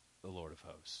 the Lord of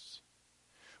hosts.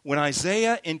 When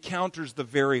Isaiah encounters the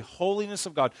very holiness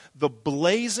of God, the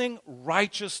blazing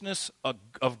righteousness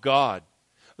of God,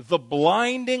 the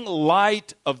blinding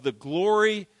light of the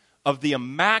glory of the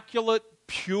immaculate,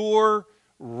 pure,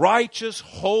 righteous,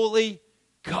 holy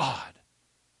God,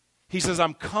 he says,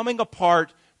 I'm coming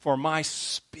apart for my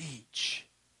speech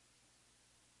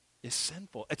is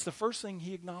sinful. It's the first thing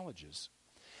he acknowledges.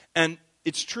 And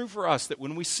it's true for us that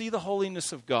when we see the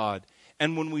holiness of God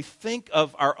and when we think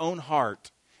of our own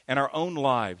heart and our own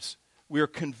lives, we are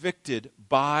convicted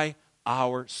by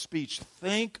our speech.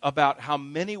 Think about how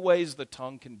many ways the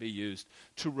tongue can be used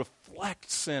to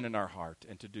reflect sin in our heart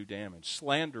and to do damage.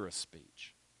 Slanderous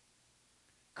speech,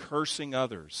 cursing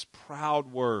others,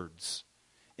 proud words,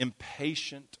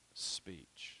 impatient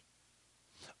speech,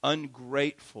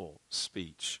 ungrateful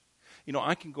speech. You know,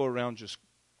 I can go around just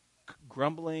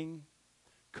grumbling,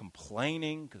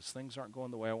 complaining because things aren't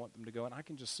going the way I want them to go. And I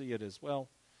can just see it as, well,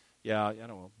 yeah, I don't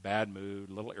know, bad mood,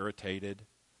 a little irritated.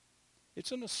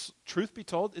 Truth be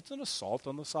told, it's an assault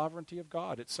on the sovereignty of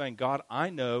God. It's saying, God, I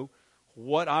know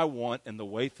what I want and the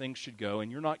way things should go,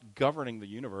 and you're not governing the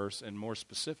universe, and more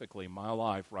specifically, my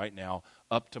life right now,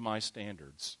 up to my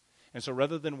standards. And so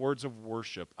rather than words of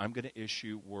worship, I'm going to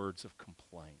issue words of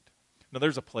complaint. Now,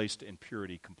 there's a place to, in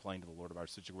purity, complain to the Lord of our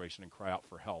situation and cry out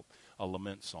for help, a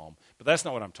lament psalm. But that's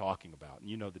not what I'm talking about, and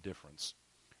you know the difference.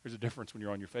 There's a difference when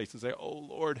you're on your face and say, oh,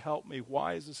 Lord, help me.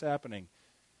 Why is this happening?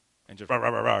 And just, rah, rah,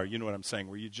 rah, rah, you know what I'm saying,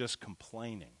 where you're just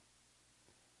complaining,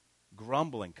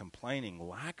 grumbling, complaining,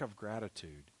 lack of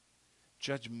gratitude,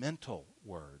 judgmental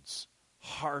words,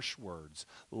 harsh words,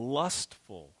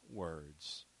 lustful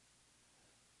words,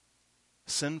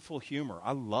 sinful humor.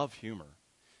 I love humor.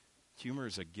 Humor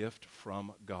is a gift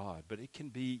from God, but it can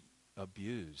be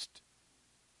abused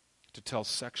to tell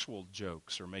sexual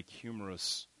jokes or make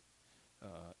humorous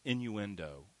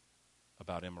innuendo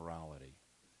about immorality,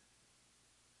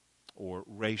 or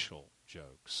racial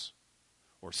jokes,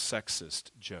 or sexist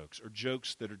jokes, or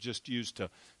jokes that are just used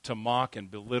to mock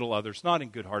and belittle others, not in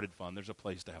good-hearted fun. There's a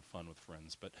place to have fun with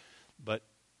friends, but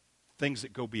things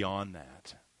that go beyond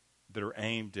that are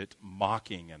aimed at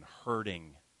mocking and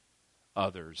hurting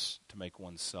others to make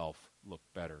oneself look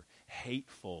better.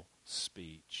 Hateful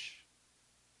speech,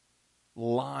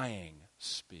 lying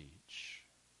speech,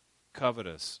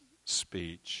 covetous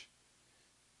speech,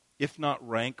 if not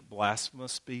rank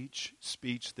blasphemous speech,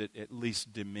 speech that at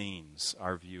least demeans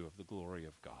our view of the glory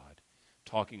of God,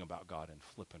 talking about God in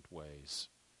flippant ways.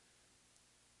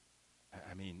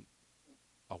 I mean,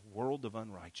 a world of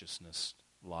unrighteousness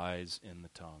lies in the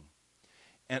tongue.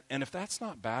 And if that's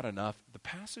not bad enough, the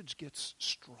passage gets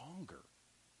stronger.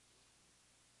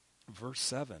 Verse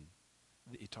 7,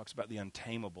 he talks about the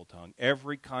untamable tongue.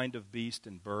 Every kind of beast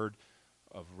and bird,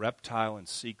 of reptile and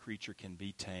sea creature can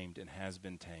be tamed and has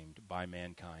been tamed by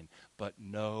mankind, but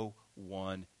no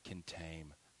one can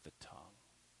tame the tongue.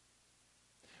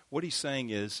 What he's saying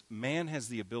is, man has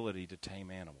the ability to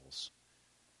tame animals.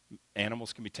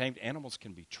 Animals can be tamed. Animals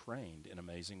can be trained in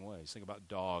amazing ways. Think about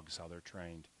dogs, how they're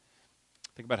trained.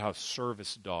 Think about how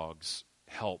service dogs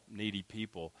help needy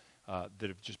people that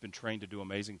have just been trained to do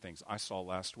amazing things. I saw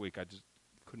last week, I just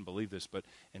couldn't believe this, but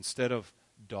instead of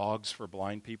dogs for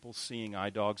blind people, seeing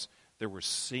eye dogs, there were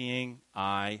seeing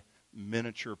eye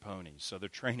miniature ponies. So they're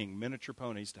training miniature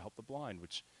ponies to help the blind,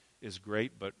 which is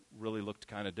great, but really looked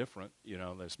kind of different. You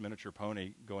know, this miniature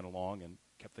pony going along, and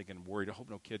kept thinking, worried, I hope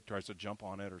no kid tries to jump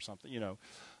on it or something, you know,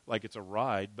 like it's a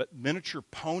ride. But miniature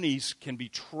ponies can be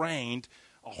trained.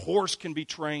 A horse can be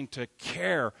trained to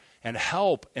care and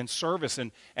help and service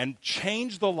and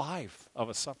change the life of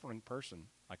a suffering person,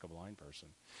 like a blind person.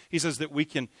 He says that we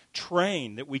can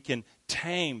train, that we can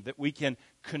tame, that we can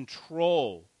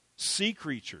control sea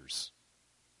creatures.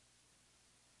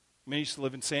 I used to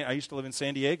live in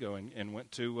San Diego and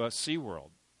went to SeaWorld.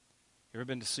 You ever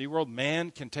been to SeaWorld?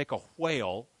 Man can take a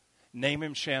whale, name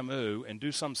him Shamu, and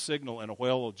do some signal, and a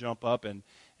whale will jump up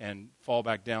and fall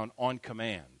back down on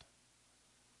command.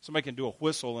 Somebody can do a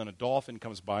whistle, and a dolphin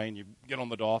comes by, and you get on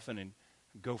the dolphin and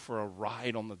go for a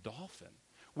ride on the dolphin.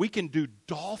 We can do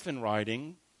dolphin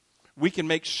riding. We can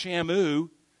make Shamu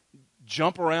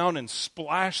jump around and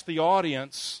splash the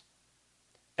audience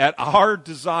at our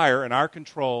desire and our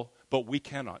control, but we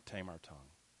cannot tame our tongue.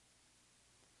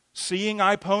 Seeing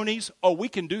eye ponies, oh, we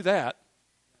can do that.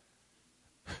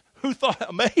 Who thought?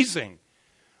 Amazing.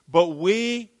 But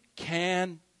we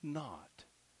cannot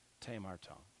tame our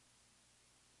tongue.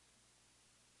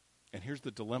 And here's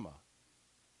the dilemma.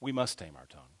 We must tame our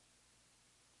tongue,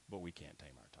 but we can't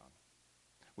tame our tongue.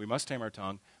 We must tame our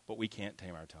tongue, but we can't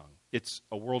tame our tongue. It's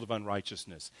a world of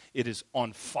unrighteousness. It is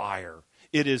on fire.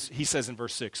 It is, he says in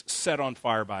verse 6, set on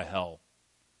fire by hell.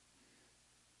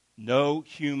 No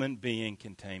human being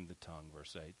can tame the tongue,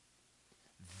 verse 8.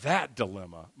 That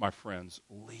dilemma, my friends,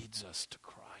 leads us to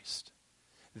Christ.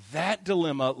 That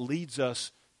dilemma leads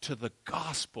us to the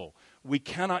gospel. We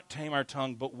cannot tame our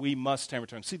tongue, but we must tame our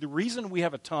tongue. See, the reason we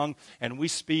have a tongue and we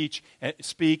speak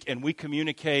and we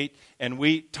communicate and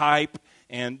we type,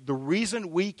 and the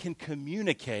reason we can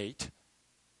communicate,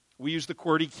 we use the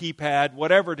QWERTY keypad,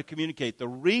 whatever, to communicate. The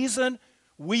reason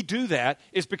we do that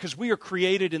is because we are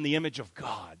created in the image of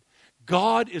God.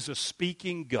 God is a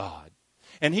speaking God.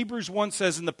 And Hebrews 1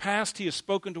 says, in the past he has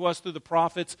spoken to us through the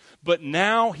prophets, but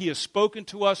now he has spoken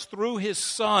to us through his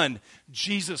Son,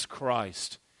 Jesus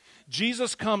Christ.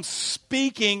 Jesus comes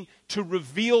speaking to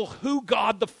reveal who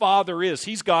God the Father is.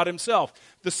 He's God himself.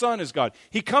 The Son is God.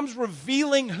 He comes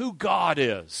revealing who God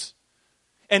is.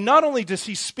 And not only does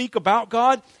he speak about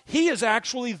God, he is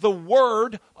actually the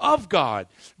Word of God.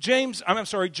 John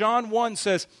 1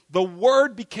 says, the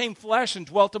Word became flesh and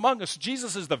dwelt among us.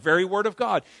 Jesus is the very Word of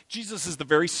God. Jesus is the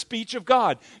very speech of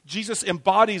God. Jesus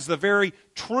embodies the very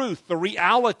truth, the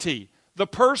reality, the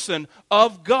person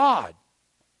of God.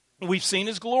 We've seen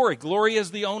his glory. Glory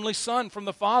as the only Son from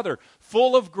the Father,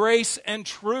 full of grace and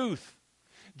truth.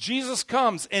 Jesus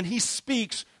comes and he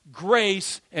speaks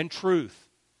grace and truth.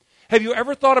 Have you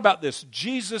ever thought about this?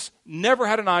 Jesus never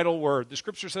had an idle word. The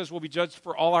scripture says we'll be judged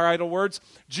for all our idle words.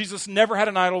 Jesus never had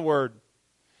an idle word.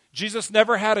 Jesus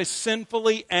never had a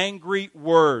sinfully angry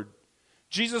word.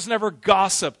 Jesus never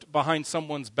gossiped behind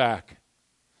someone's back.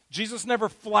 Jesus never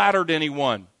flattered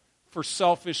anyone for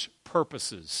selfish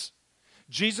purposes.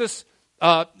 Jesus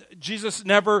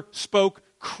never spoke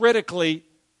critically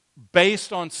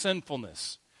based on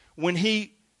sinfulness. When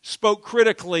he spoke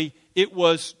critically, it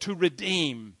was to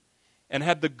redeem and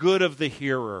had the good of the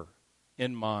hearer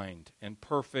in mind and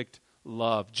perfect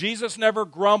love. Jesus never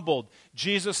grumbled.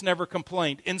 Jesus never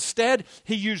complained. Instead,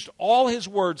 he used all his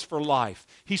words for life.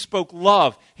 He spoke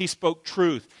love. He spoke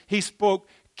truth. He spoke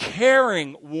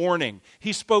caring warning.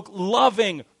 He spoke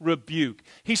loving rebuke.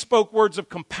 He spoke words of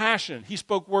compassion. He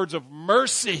spoke words of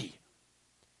mercy.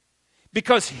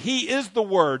 Because he is the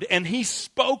Word, and he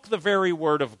spoke the very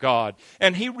Word of God,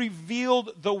 and he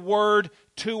revealed the Word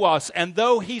to us. And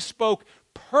though he spoke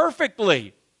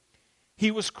perfectly, he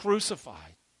was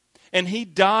crucified. And he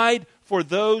died for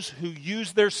those who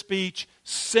use their speech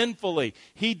sinfully.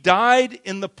 He died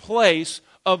in the place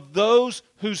of those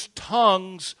whose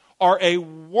tongues are a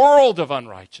world of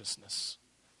unrighteousness.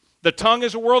 The tongue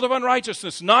is a world of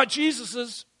unrighteousness, not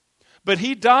Jesus's, but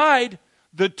he died.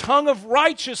 The tongue of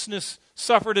righteousness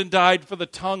suffered and died for the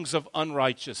tongues of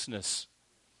unrighteousness.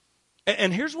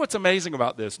 And here's what's amazing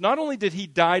about this. Not only did he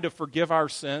die to forgive our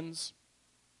sins,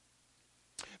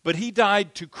 but he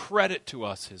died to credit to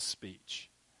us his speech.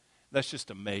 That's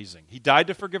just amazing. He died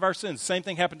to forgive our sins. Same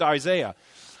thing happened to Isaiah.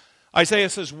 Isaiah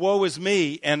says, "Woe is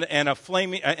me," and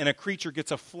a creature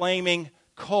gets a flaming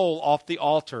coal off the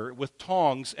altar with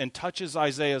tongs and touches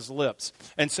Isaiah's lips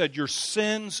and said, "Your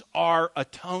sins are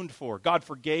atoned for." God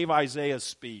forgave Isaiah's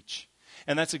speech.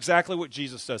 And that's exactly what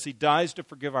Jesus does. He dies to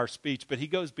forgive our speech, but he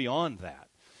goes beyond that.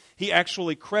 He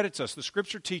actually credits us. The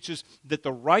scripture teaches that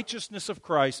the righteousness of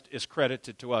Christ is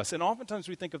credited to us. And oftentimes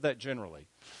we think of that generally.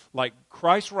 Like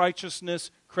Christ's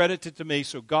righteousness credited to me,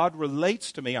 so God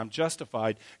relates to me, I'm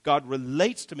justified. God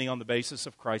relates to me on the basis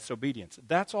of Christ's obedience.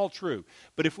 That's all true.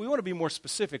 But if we want to be more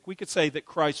specific, we could say that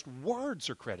Christ's words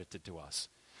are credited to us.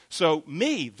 So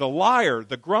me, the liar,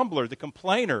 the grumbler, the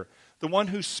complainer, the one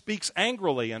who speaks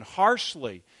angrily and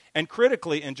harshly and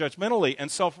critically and judgmentally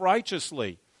and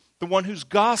self-righteously, the one who's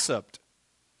gossiped,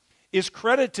 is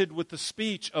credited with the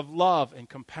speech of love and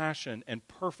compassion and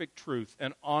perfect truth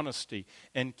and honesty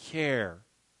and care.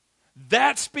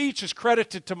 That speech is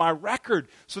credited to my record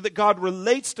so that God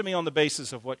relates to me on the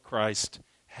basis of what Christ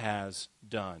has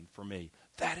done for me.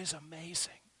 That is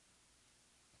amazing.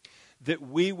 That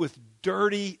we with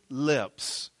dirty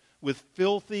lips, with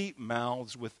filthy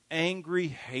mouths, with angry,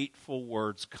 hateful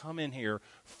words come in here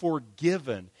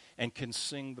forgiven and can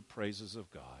sing the praises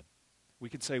of God. We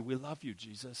can say, "We love you,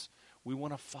 Jesus. We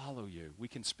want to follow you." We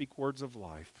can speak words of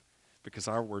life because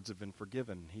our words have been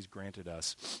forgiven. He's granted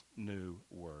us new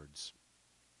words.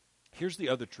 Here's the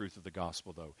other truth of the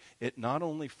gospel, though. It not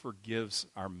only forgives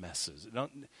our messes.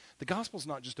 The gospel is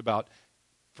not just about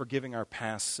forgiving our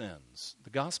past sins. The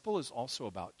gospel is also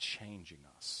about changing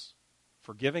us.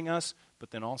 Forgiving us, but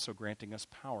then also granting us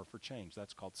power for change.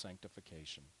 That's called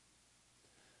sanctification.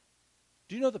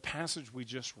 Do you know the passage we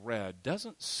just read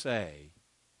doesn't say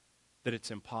that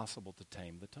it's impossible to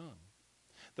tame the tongue?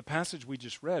 The passage we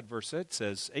just read, verse 8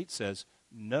 says,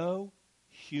 "No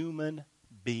human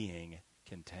being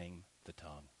can tame the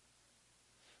tongue."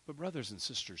 But brothers and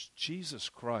sisters, Jesus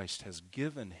Christ has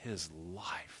given his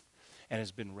life and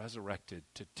has been resurrected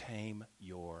to tame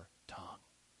your tongue.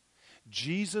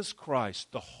 Jesus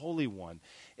Christ, the Holy One,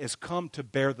 has come to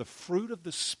bear the fruit of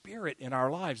the Spirit in our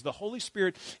lives. The Holy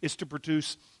Spirit is to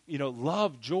produce,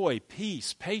 love, joy,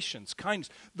 peace, patience, kindness.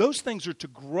 Those things are to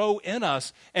grow in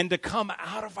us and to come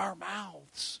out of our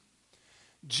mouths.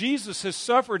 Jesus has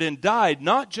suffered and died,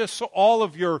 not just so all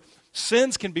of your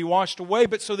sins can be washed away,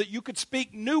 but so that you could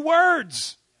speak new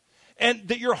words. And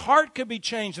that your heart could be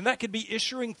changed, and that could be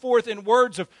issuing forth in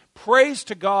words of praise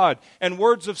to God and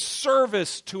words of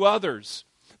service to others.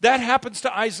 That happens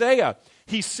to Isaiah.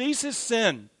 He sees his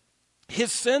sin.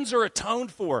 His sins are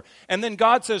atoned for. And then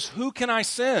God says, "Who can I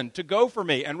send to go for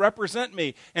me and represent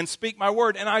me and speak my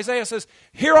word?" And Isaiah says,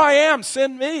 "Here I am,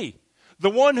 send me."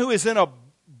 The one who is in a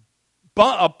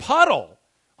a puddle.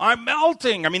 I'm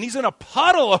melting. I mean, he's in a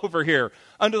puddle over here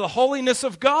under the holiness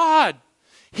of God.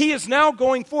 He is now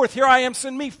going forth. Here I am,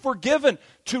 send me, forgiven,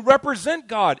 to represent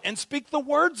God and speak the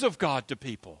words of God to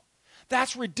people.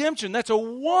 That's redemption. That's a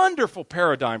wonderful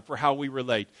paradigm for how we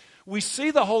relate. We see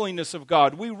the holiness of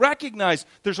God. We recognize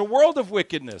there's a world of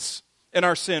wickedness in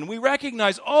our sin. We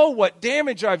recognize, what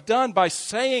damage I've done by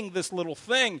saying this little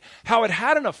thing, how it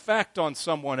had an effect on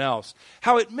someone else,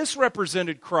 how it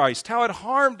misrepresented Christ, how it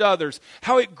harmed others,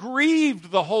 how it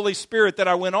grieved the Holy Spirit that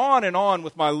I went on and on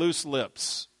with my loose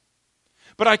lips.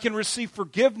 But I can receive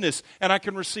forgiveness and I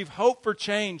can receive hope for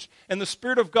change, and the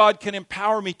Spirit of God can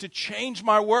empower me to change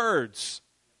my words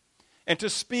and to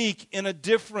speak in a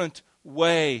different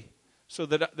way, so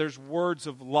that there's words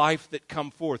of life that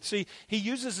come forth. See, he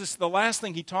uses this, the last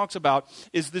thing he talks about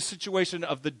is this situation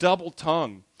of the double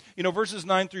tongue. Verses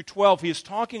 9 through 12, he is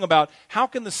talking about how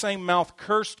can the same mouth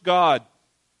curse God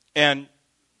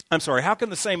how can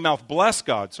the same mouth bless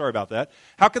God? Sorry about that.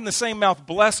 How can the same mouth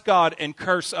bless God and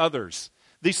curse others?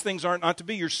 These things aren't not to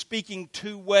be. You're speaking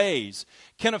two ways.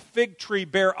 Can a fig tree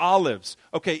bear olives?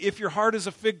 Okay, if your heart is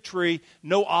a fig tree,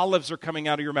 no olives are coming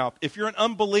out of your mouth. If you're an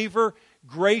unbeliever,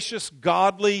 gracious,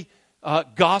 godly,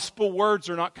 gospel words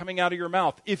are not coming out of your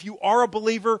mouth. If you are a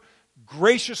believer,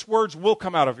 gracious words will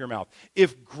come out of your mouth.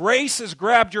 If grace has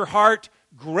grabbed your heart,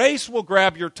 grace will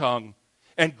grab your tongue,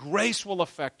 and grace will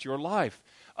affect your life.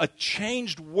 A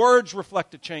changed words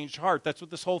reflect a changed heart. That's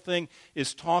what this whole thing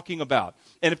is talking about.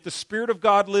 And if the Spirit of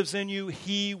God lives in you,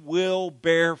 He will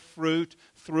bear fruit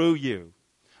through you.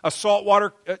 A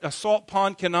salt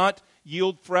pond cannot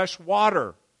yield fresh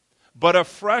water, but a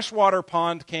freshwater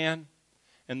pond can.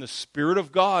 And the Spirit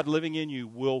of God living in you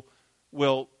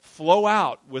will flow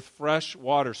out with fresh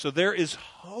water. So there is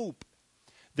hope.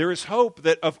 There is hope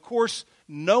that, of course,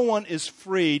 no one is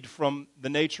freed from the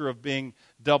nature of being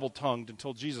double-tongued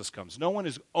until Jesus comes. No one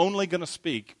is only going to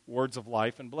speak words of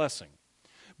life and blessing.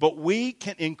 But we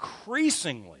can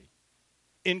increasingly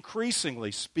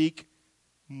speak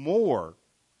more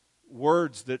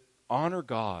words that honor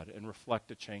God and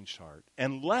reflect a changed heart,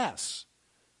 and less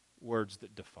words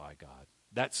that defy God.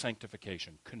 That's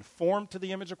sanctification. Conform to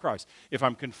the image of Christ. If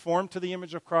I'm conformed to the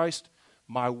image of Christ,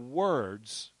 my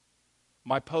words,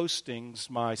 my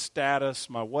postings, my status,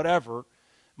 my whatever,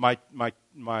 my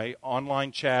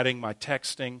online chatting, my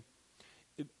texting,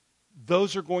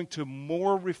 those are going to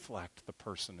more reflect the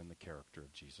person and the character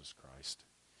of Jesus Christ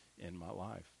in my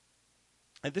life.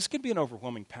 And this can be an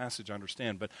overwhelming passage, I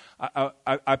understand, but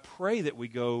I pray that we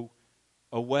go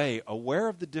away aware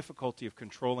of the difficulty of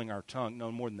controlling our tongue.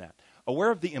 No, more than that.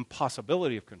 Aware of the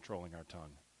impossibility of controlling our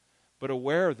tongue, but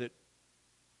aware that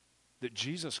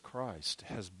Jesus Christ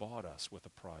has bought us with a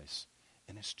price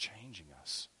and is changing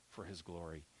us for His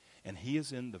glory. And He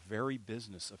is in the very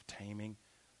business of taming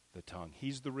the tongue.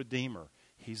 He's the Redeemer.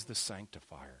 He's the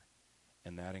Sanctifier.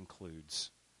 And that includes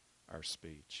our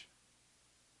speech.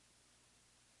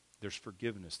 There's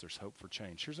forgiveness. There's hope for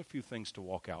change. Here's a few things to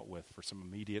walk out with for some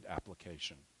immediate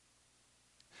application.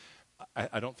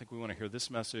 I don't think we want to hear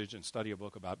this message and study a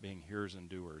book about being hearers and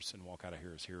doers and walk out of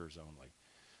here as hearers only.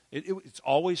 It's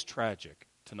always tragic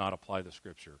to not apply the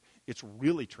Scripture. It's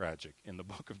really tragic in the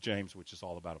book of James, which is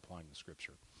all about applying the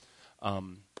Scripture.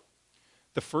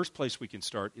 The first place we can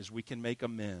start is we can make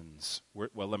amends.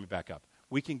 Well, let me back up.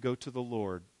 We can go to the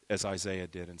Lord, as Isaiah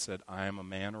did, and said, I am a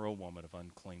man or a woman of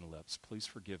unclean lips. Please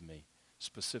forgive me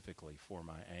specifically for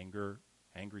my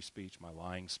angry speech, my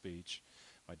lying speech,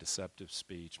 my deceptive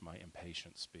speech, my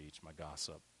impatient speech, my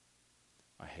gossip,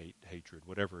 my hatred,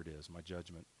 whatever it is, my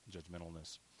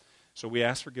judgmentalness. So we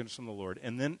ask forgiveness from the Lord.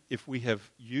 And then if we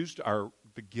have used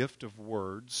the gift of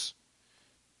words,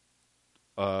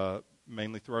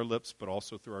 mainly through our lips, but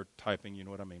also through our typing, you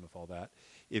know what I mean with all that.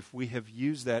 If we have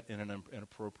used that in an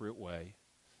appropriate way,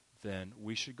 then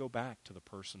we should go back to the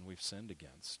person we've sinned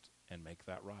against and make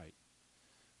that right.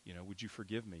 Would you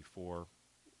forgive me for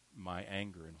my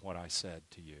anger and what I said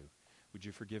to you? Would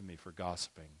you forgive me for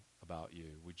gossiping about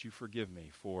you? Would you forgive me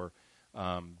for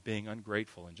being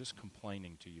ungrateful and just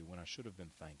complaining to you when I should have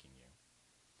been thanking you?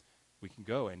 We can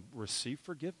go and receive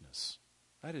forgiveness.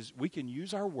 That is, we can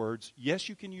use our words. Yes,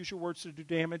 you can use your words to do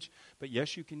damage, but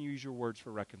yes, you can use your words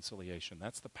for reconciliation.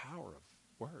 That's the power of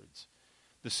words.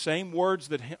 The same words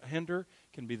that hinder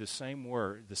can be the same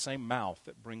mouth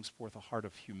that brings forth a heart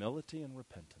of humility and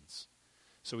repentance.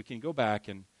 So we can go back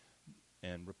and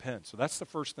repent. So that's the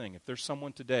first thing. If there's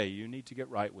someone today you need to get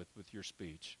right with your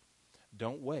speech,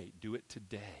 don't wait. Do it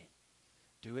today.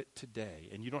 Do it today.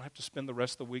 And you don't have to spend the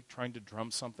rest of the week trying to drum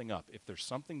something up. If there's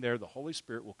something there, the Holy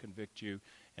Spirit will convict you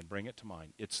and bring it to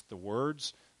mind. It's the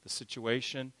words, the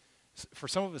situation, For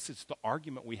some of us, it's the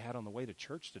argument we had on the way to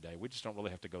church today. We just don't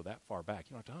really have to go that far back.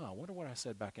 You know, I wonder what I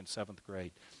said back in 7th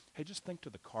grade. Hey, just think to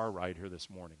the car ride here this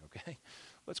morning, okay?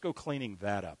 Let's go cleaning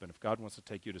that up. And if God wants to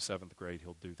take you to 7th grade,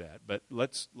 he'll do that. But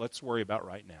let's worry about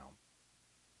right now.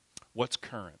 What's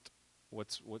current?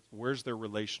 Where's their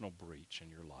relational breach in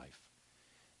your life?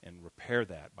 And repair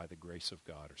that by the grace of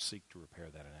God, or seek to repair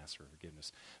that and ask for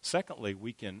forgiveness. Secondly,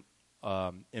 we can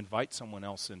invite someone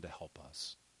else in to help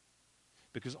us.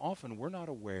 Because often we're not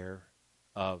aware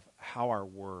of how our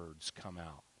words come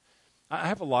out. I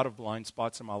have a lot of blind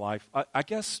spots in my life. I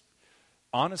guess,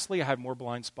 honestly, I have more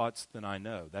blind spots than I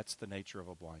know. That's the nature of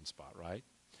a blind spot, right?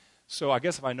 So I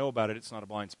guess if I know about it, it's not a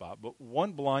blind spot. But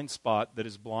one blind spot that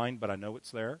is blind, but I know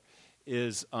it's there,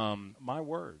 is my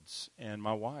words. And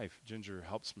my wife, Ginger,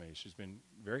 helps me. She's been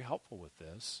very helpful with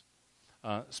this,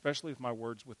 especially with my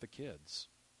words with the kids,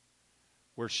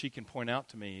 where she can point out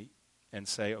to me and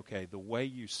say, okay, the way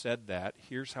you said that,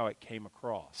 here's how it came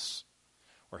across,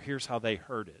 or here's how they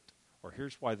heard it, or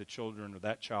here's why the children or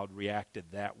that child reacted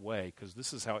that way, because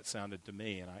this is how it sounded to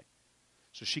me.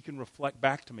 So she can reflect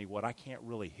back to me what I can't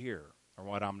really hear, or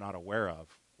what I'm not aware of,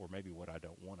 or maybe what I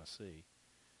don't want to see.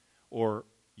 Or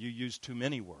you use too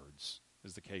many words,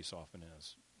 as the case often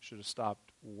is. Should have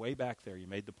stopped way back there. You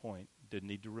made the point. Didn't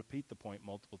need to repeat the point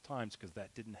multiple times because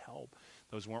that didn't help.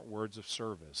 Those weren't words of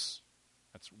service.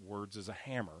 That's words as a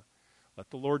hammer. Let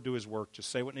the Lord do his work. Just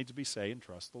say what needs to be said and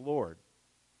trust the Lord.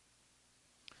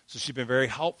 So she's been very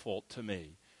helpful to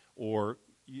me. Or,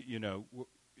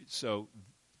 so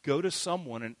go to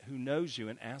someone who knows you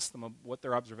and ask them what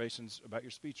their observations about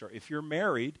your speech are. If you're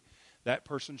married, that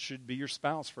person should be your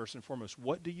spouse first and foremost.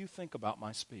 What do you think about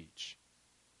my speech?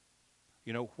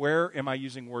 Where am I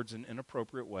using words in an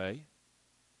inappropriate way?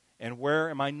 And where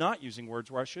am I not using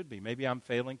words where I should be? Maybe I'm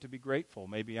failing to be grateful.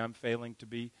 Maybe I'm failing to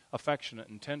be affectionate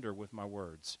and tender with my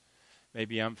words.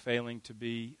 Maybe I'm failing to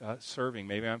be serving.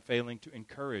 Maybe I'm failing to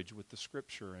encourage with the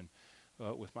Scripture and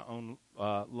with my own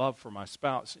love for my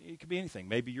spouse. It could be anything.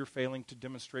 Maybe you're failing to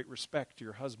demonstrate respect to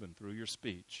your husband through your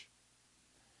speech.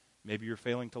 Maybe you're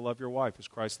failing to love your wife as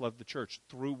Christ loved the church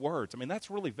through words. I mean,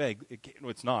 that's really vague.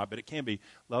 It's not, but it can be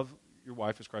love your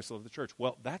wife as Christ loved the church.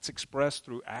 Well, that's expressed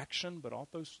through action, but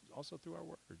also through our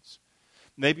words.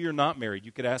 Maybe you're not married.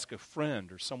 You could ask a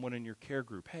friend or someone in your care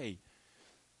group, hey,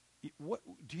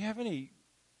 do you have any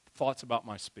thoughts about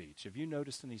my speech? Have you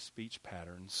noticed any speech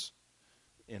patterns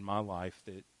in my life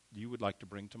that you would like to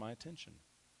bring to my attention?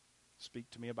 Speak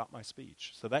to me about my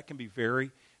speech. So that can be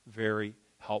very, very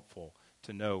helpful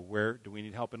to know where do we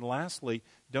need help. And lastly,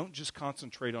 don't just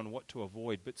concentrate on what to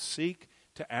avoid, but seek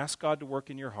to ask God to work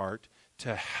in your heart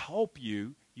to help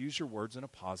you use your words in a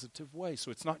positive way. So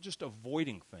it's not just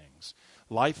avoiding things.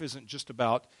 Life isn't just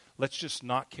about, let's just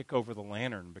not kick over the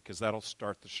lantern because that'll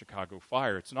start the Chicago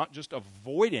fire. It's not just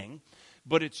avoiding,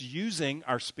 but it's using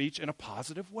our speech in a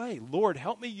positive way. Lord,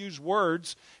 help me use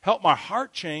words, help my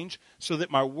heart change so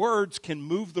that my words can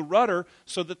move the rudder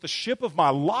so that the ship of my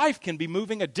life can be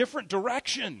moving a different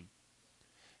direction.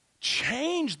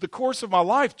 Change the course of my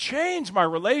life, change my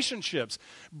relationships,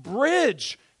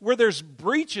 bridge where there's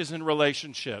breaches in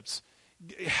relationships,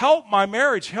 help my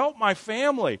marriage, help my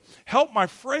family, help my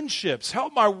friendships,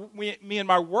 help me in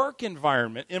my work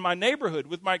environment, in my neighborhood,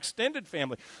 with my extended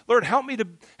family. Lord, help me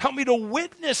to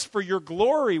witness for your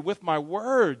glory with my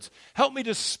words. Help me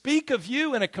to speak of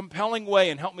you in a compelling way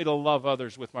and help me to love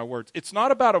others with my words. It's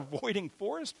not about avoiding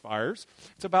forest fires.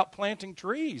 It's about planting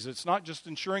trees. It's not just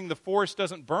ensuring the forest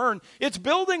doesn't burn. It's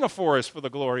building a forest for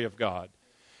the glory of God.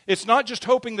 It's not just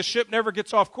hoping the ship never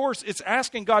gets off course. It's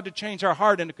asking God to change our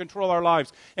heart and to control our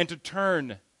lives and to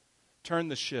turn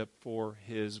the ship for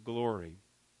his glory.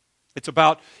 It's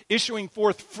about issuing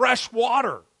forth fresh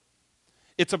water.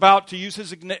 It's about, to use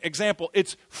his example,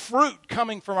 it's fruit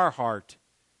coming from our heart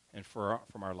and from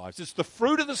our lives. It's the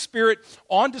fruit of the Spirit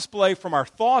on display from our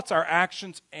thoughts, our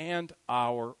actions, and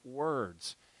our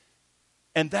words.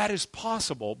 And that is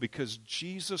possible because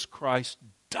Jesus Christ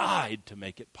died to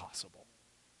make it possible.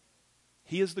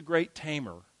 He is the great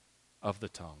tamer of the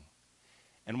tongue.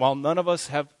 And while none of us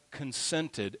have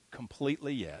consented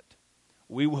completely yet,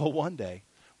 we will one day,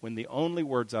 when the only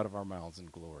words out of our mouths in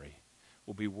glory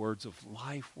will be words of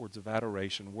life, words of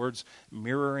adoration, words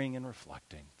mirroring and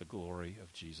reflecting the glory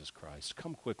of Jesus Christ.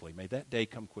 Come quickly. May that day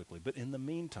come quickly. But in the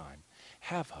meantime,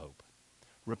 have hope.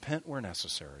 Repent where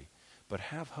necessary, but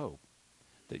have hope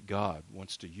that God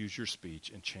wants to use your speech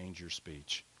and change your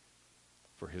speech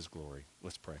for his glory.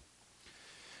 Let's pray.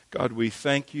 God, we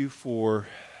thank you for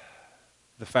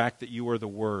the fact that you are the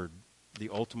Word, the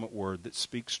ultimate Word that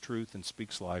speaks truth and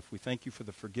speaks life. We thank you for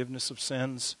the forgiveness of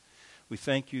sins. We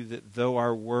thank you that though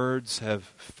our words have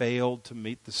failed to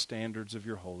meet the standards of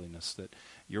your holiness, that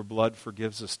your blood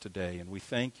forgives us today. And we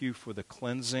thank you for the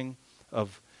cleansing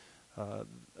of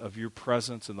your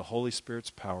presence and the Holy Spirit's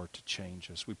power to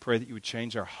change us. We pray that you would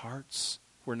change our hearts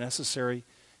where necessary. You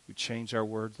would change our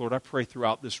words. Lord, I pray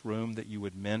throughout this room that you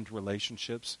would mend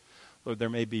relationships. Lord, there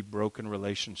may be broken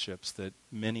relationships that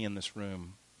many in this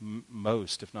room,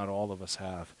 most, if not all of us,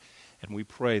 have. And we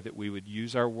pray that we would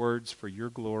use our words for your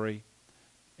glory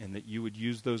and that you would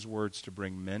use those words to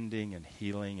bring mending and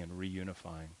healing and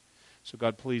reunifying. So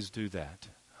God, please do that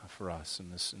for us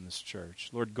in this church.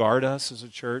 Lord, guard us as a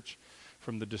church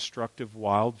from the destructive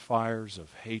wildfires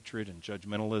of hatred and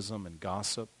judgmentalism and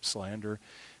gossip, slander.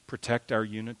 Protect our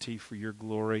unity for your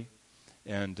glory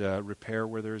and repair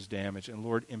where there is damage. And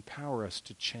Lord, empower us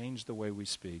to change the way we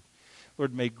speak.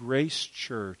 Lord, may Grace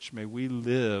Church, may we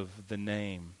live the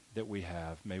name that we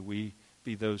have. May we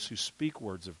be those who speak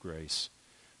words of grace,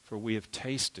 for we have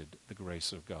tasted the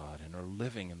grace of God and are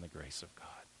living in the grace of God.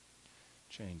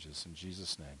 Change us in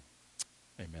Jesus' name.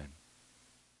 Amen.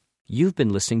 You've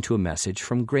been listening to a message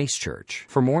from Grace Church.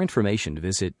 For more information,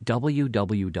 visit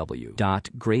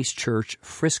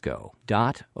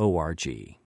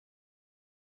www.gracechurchfrisco.org.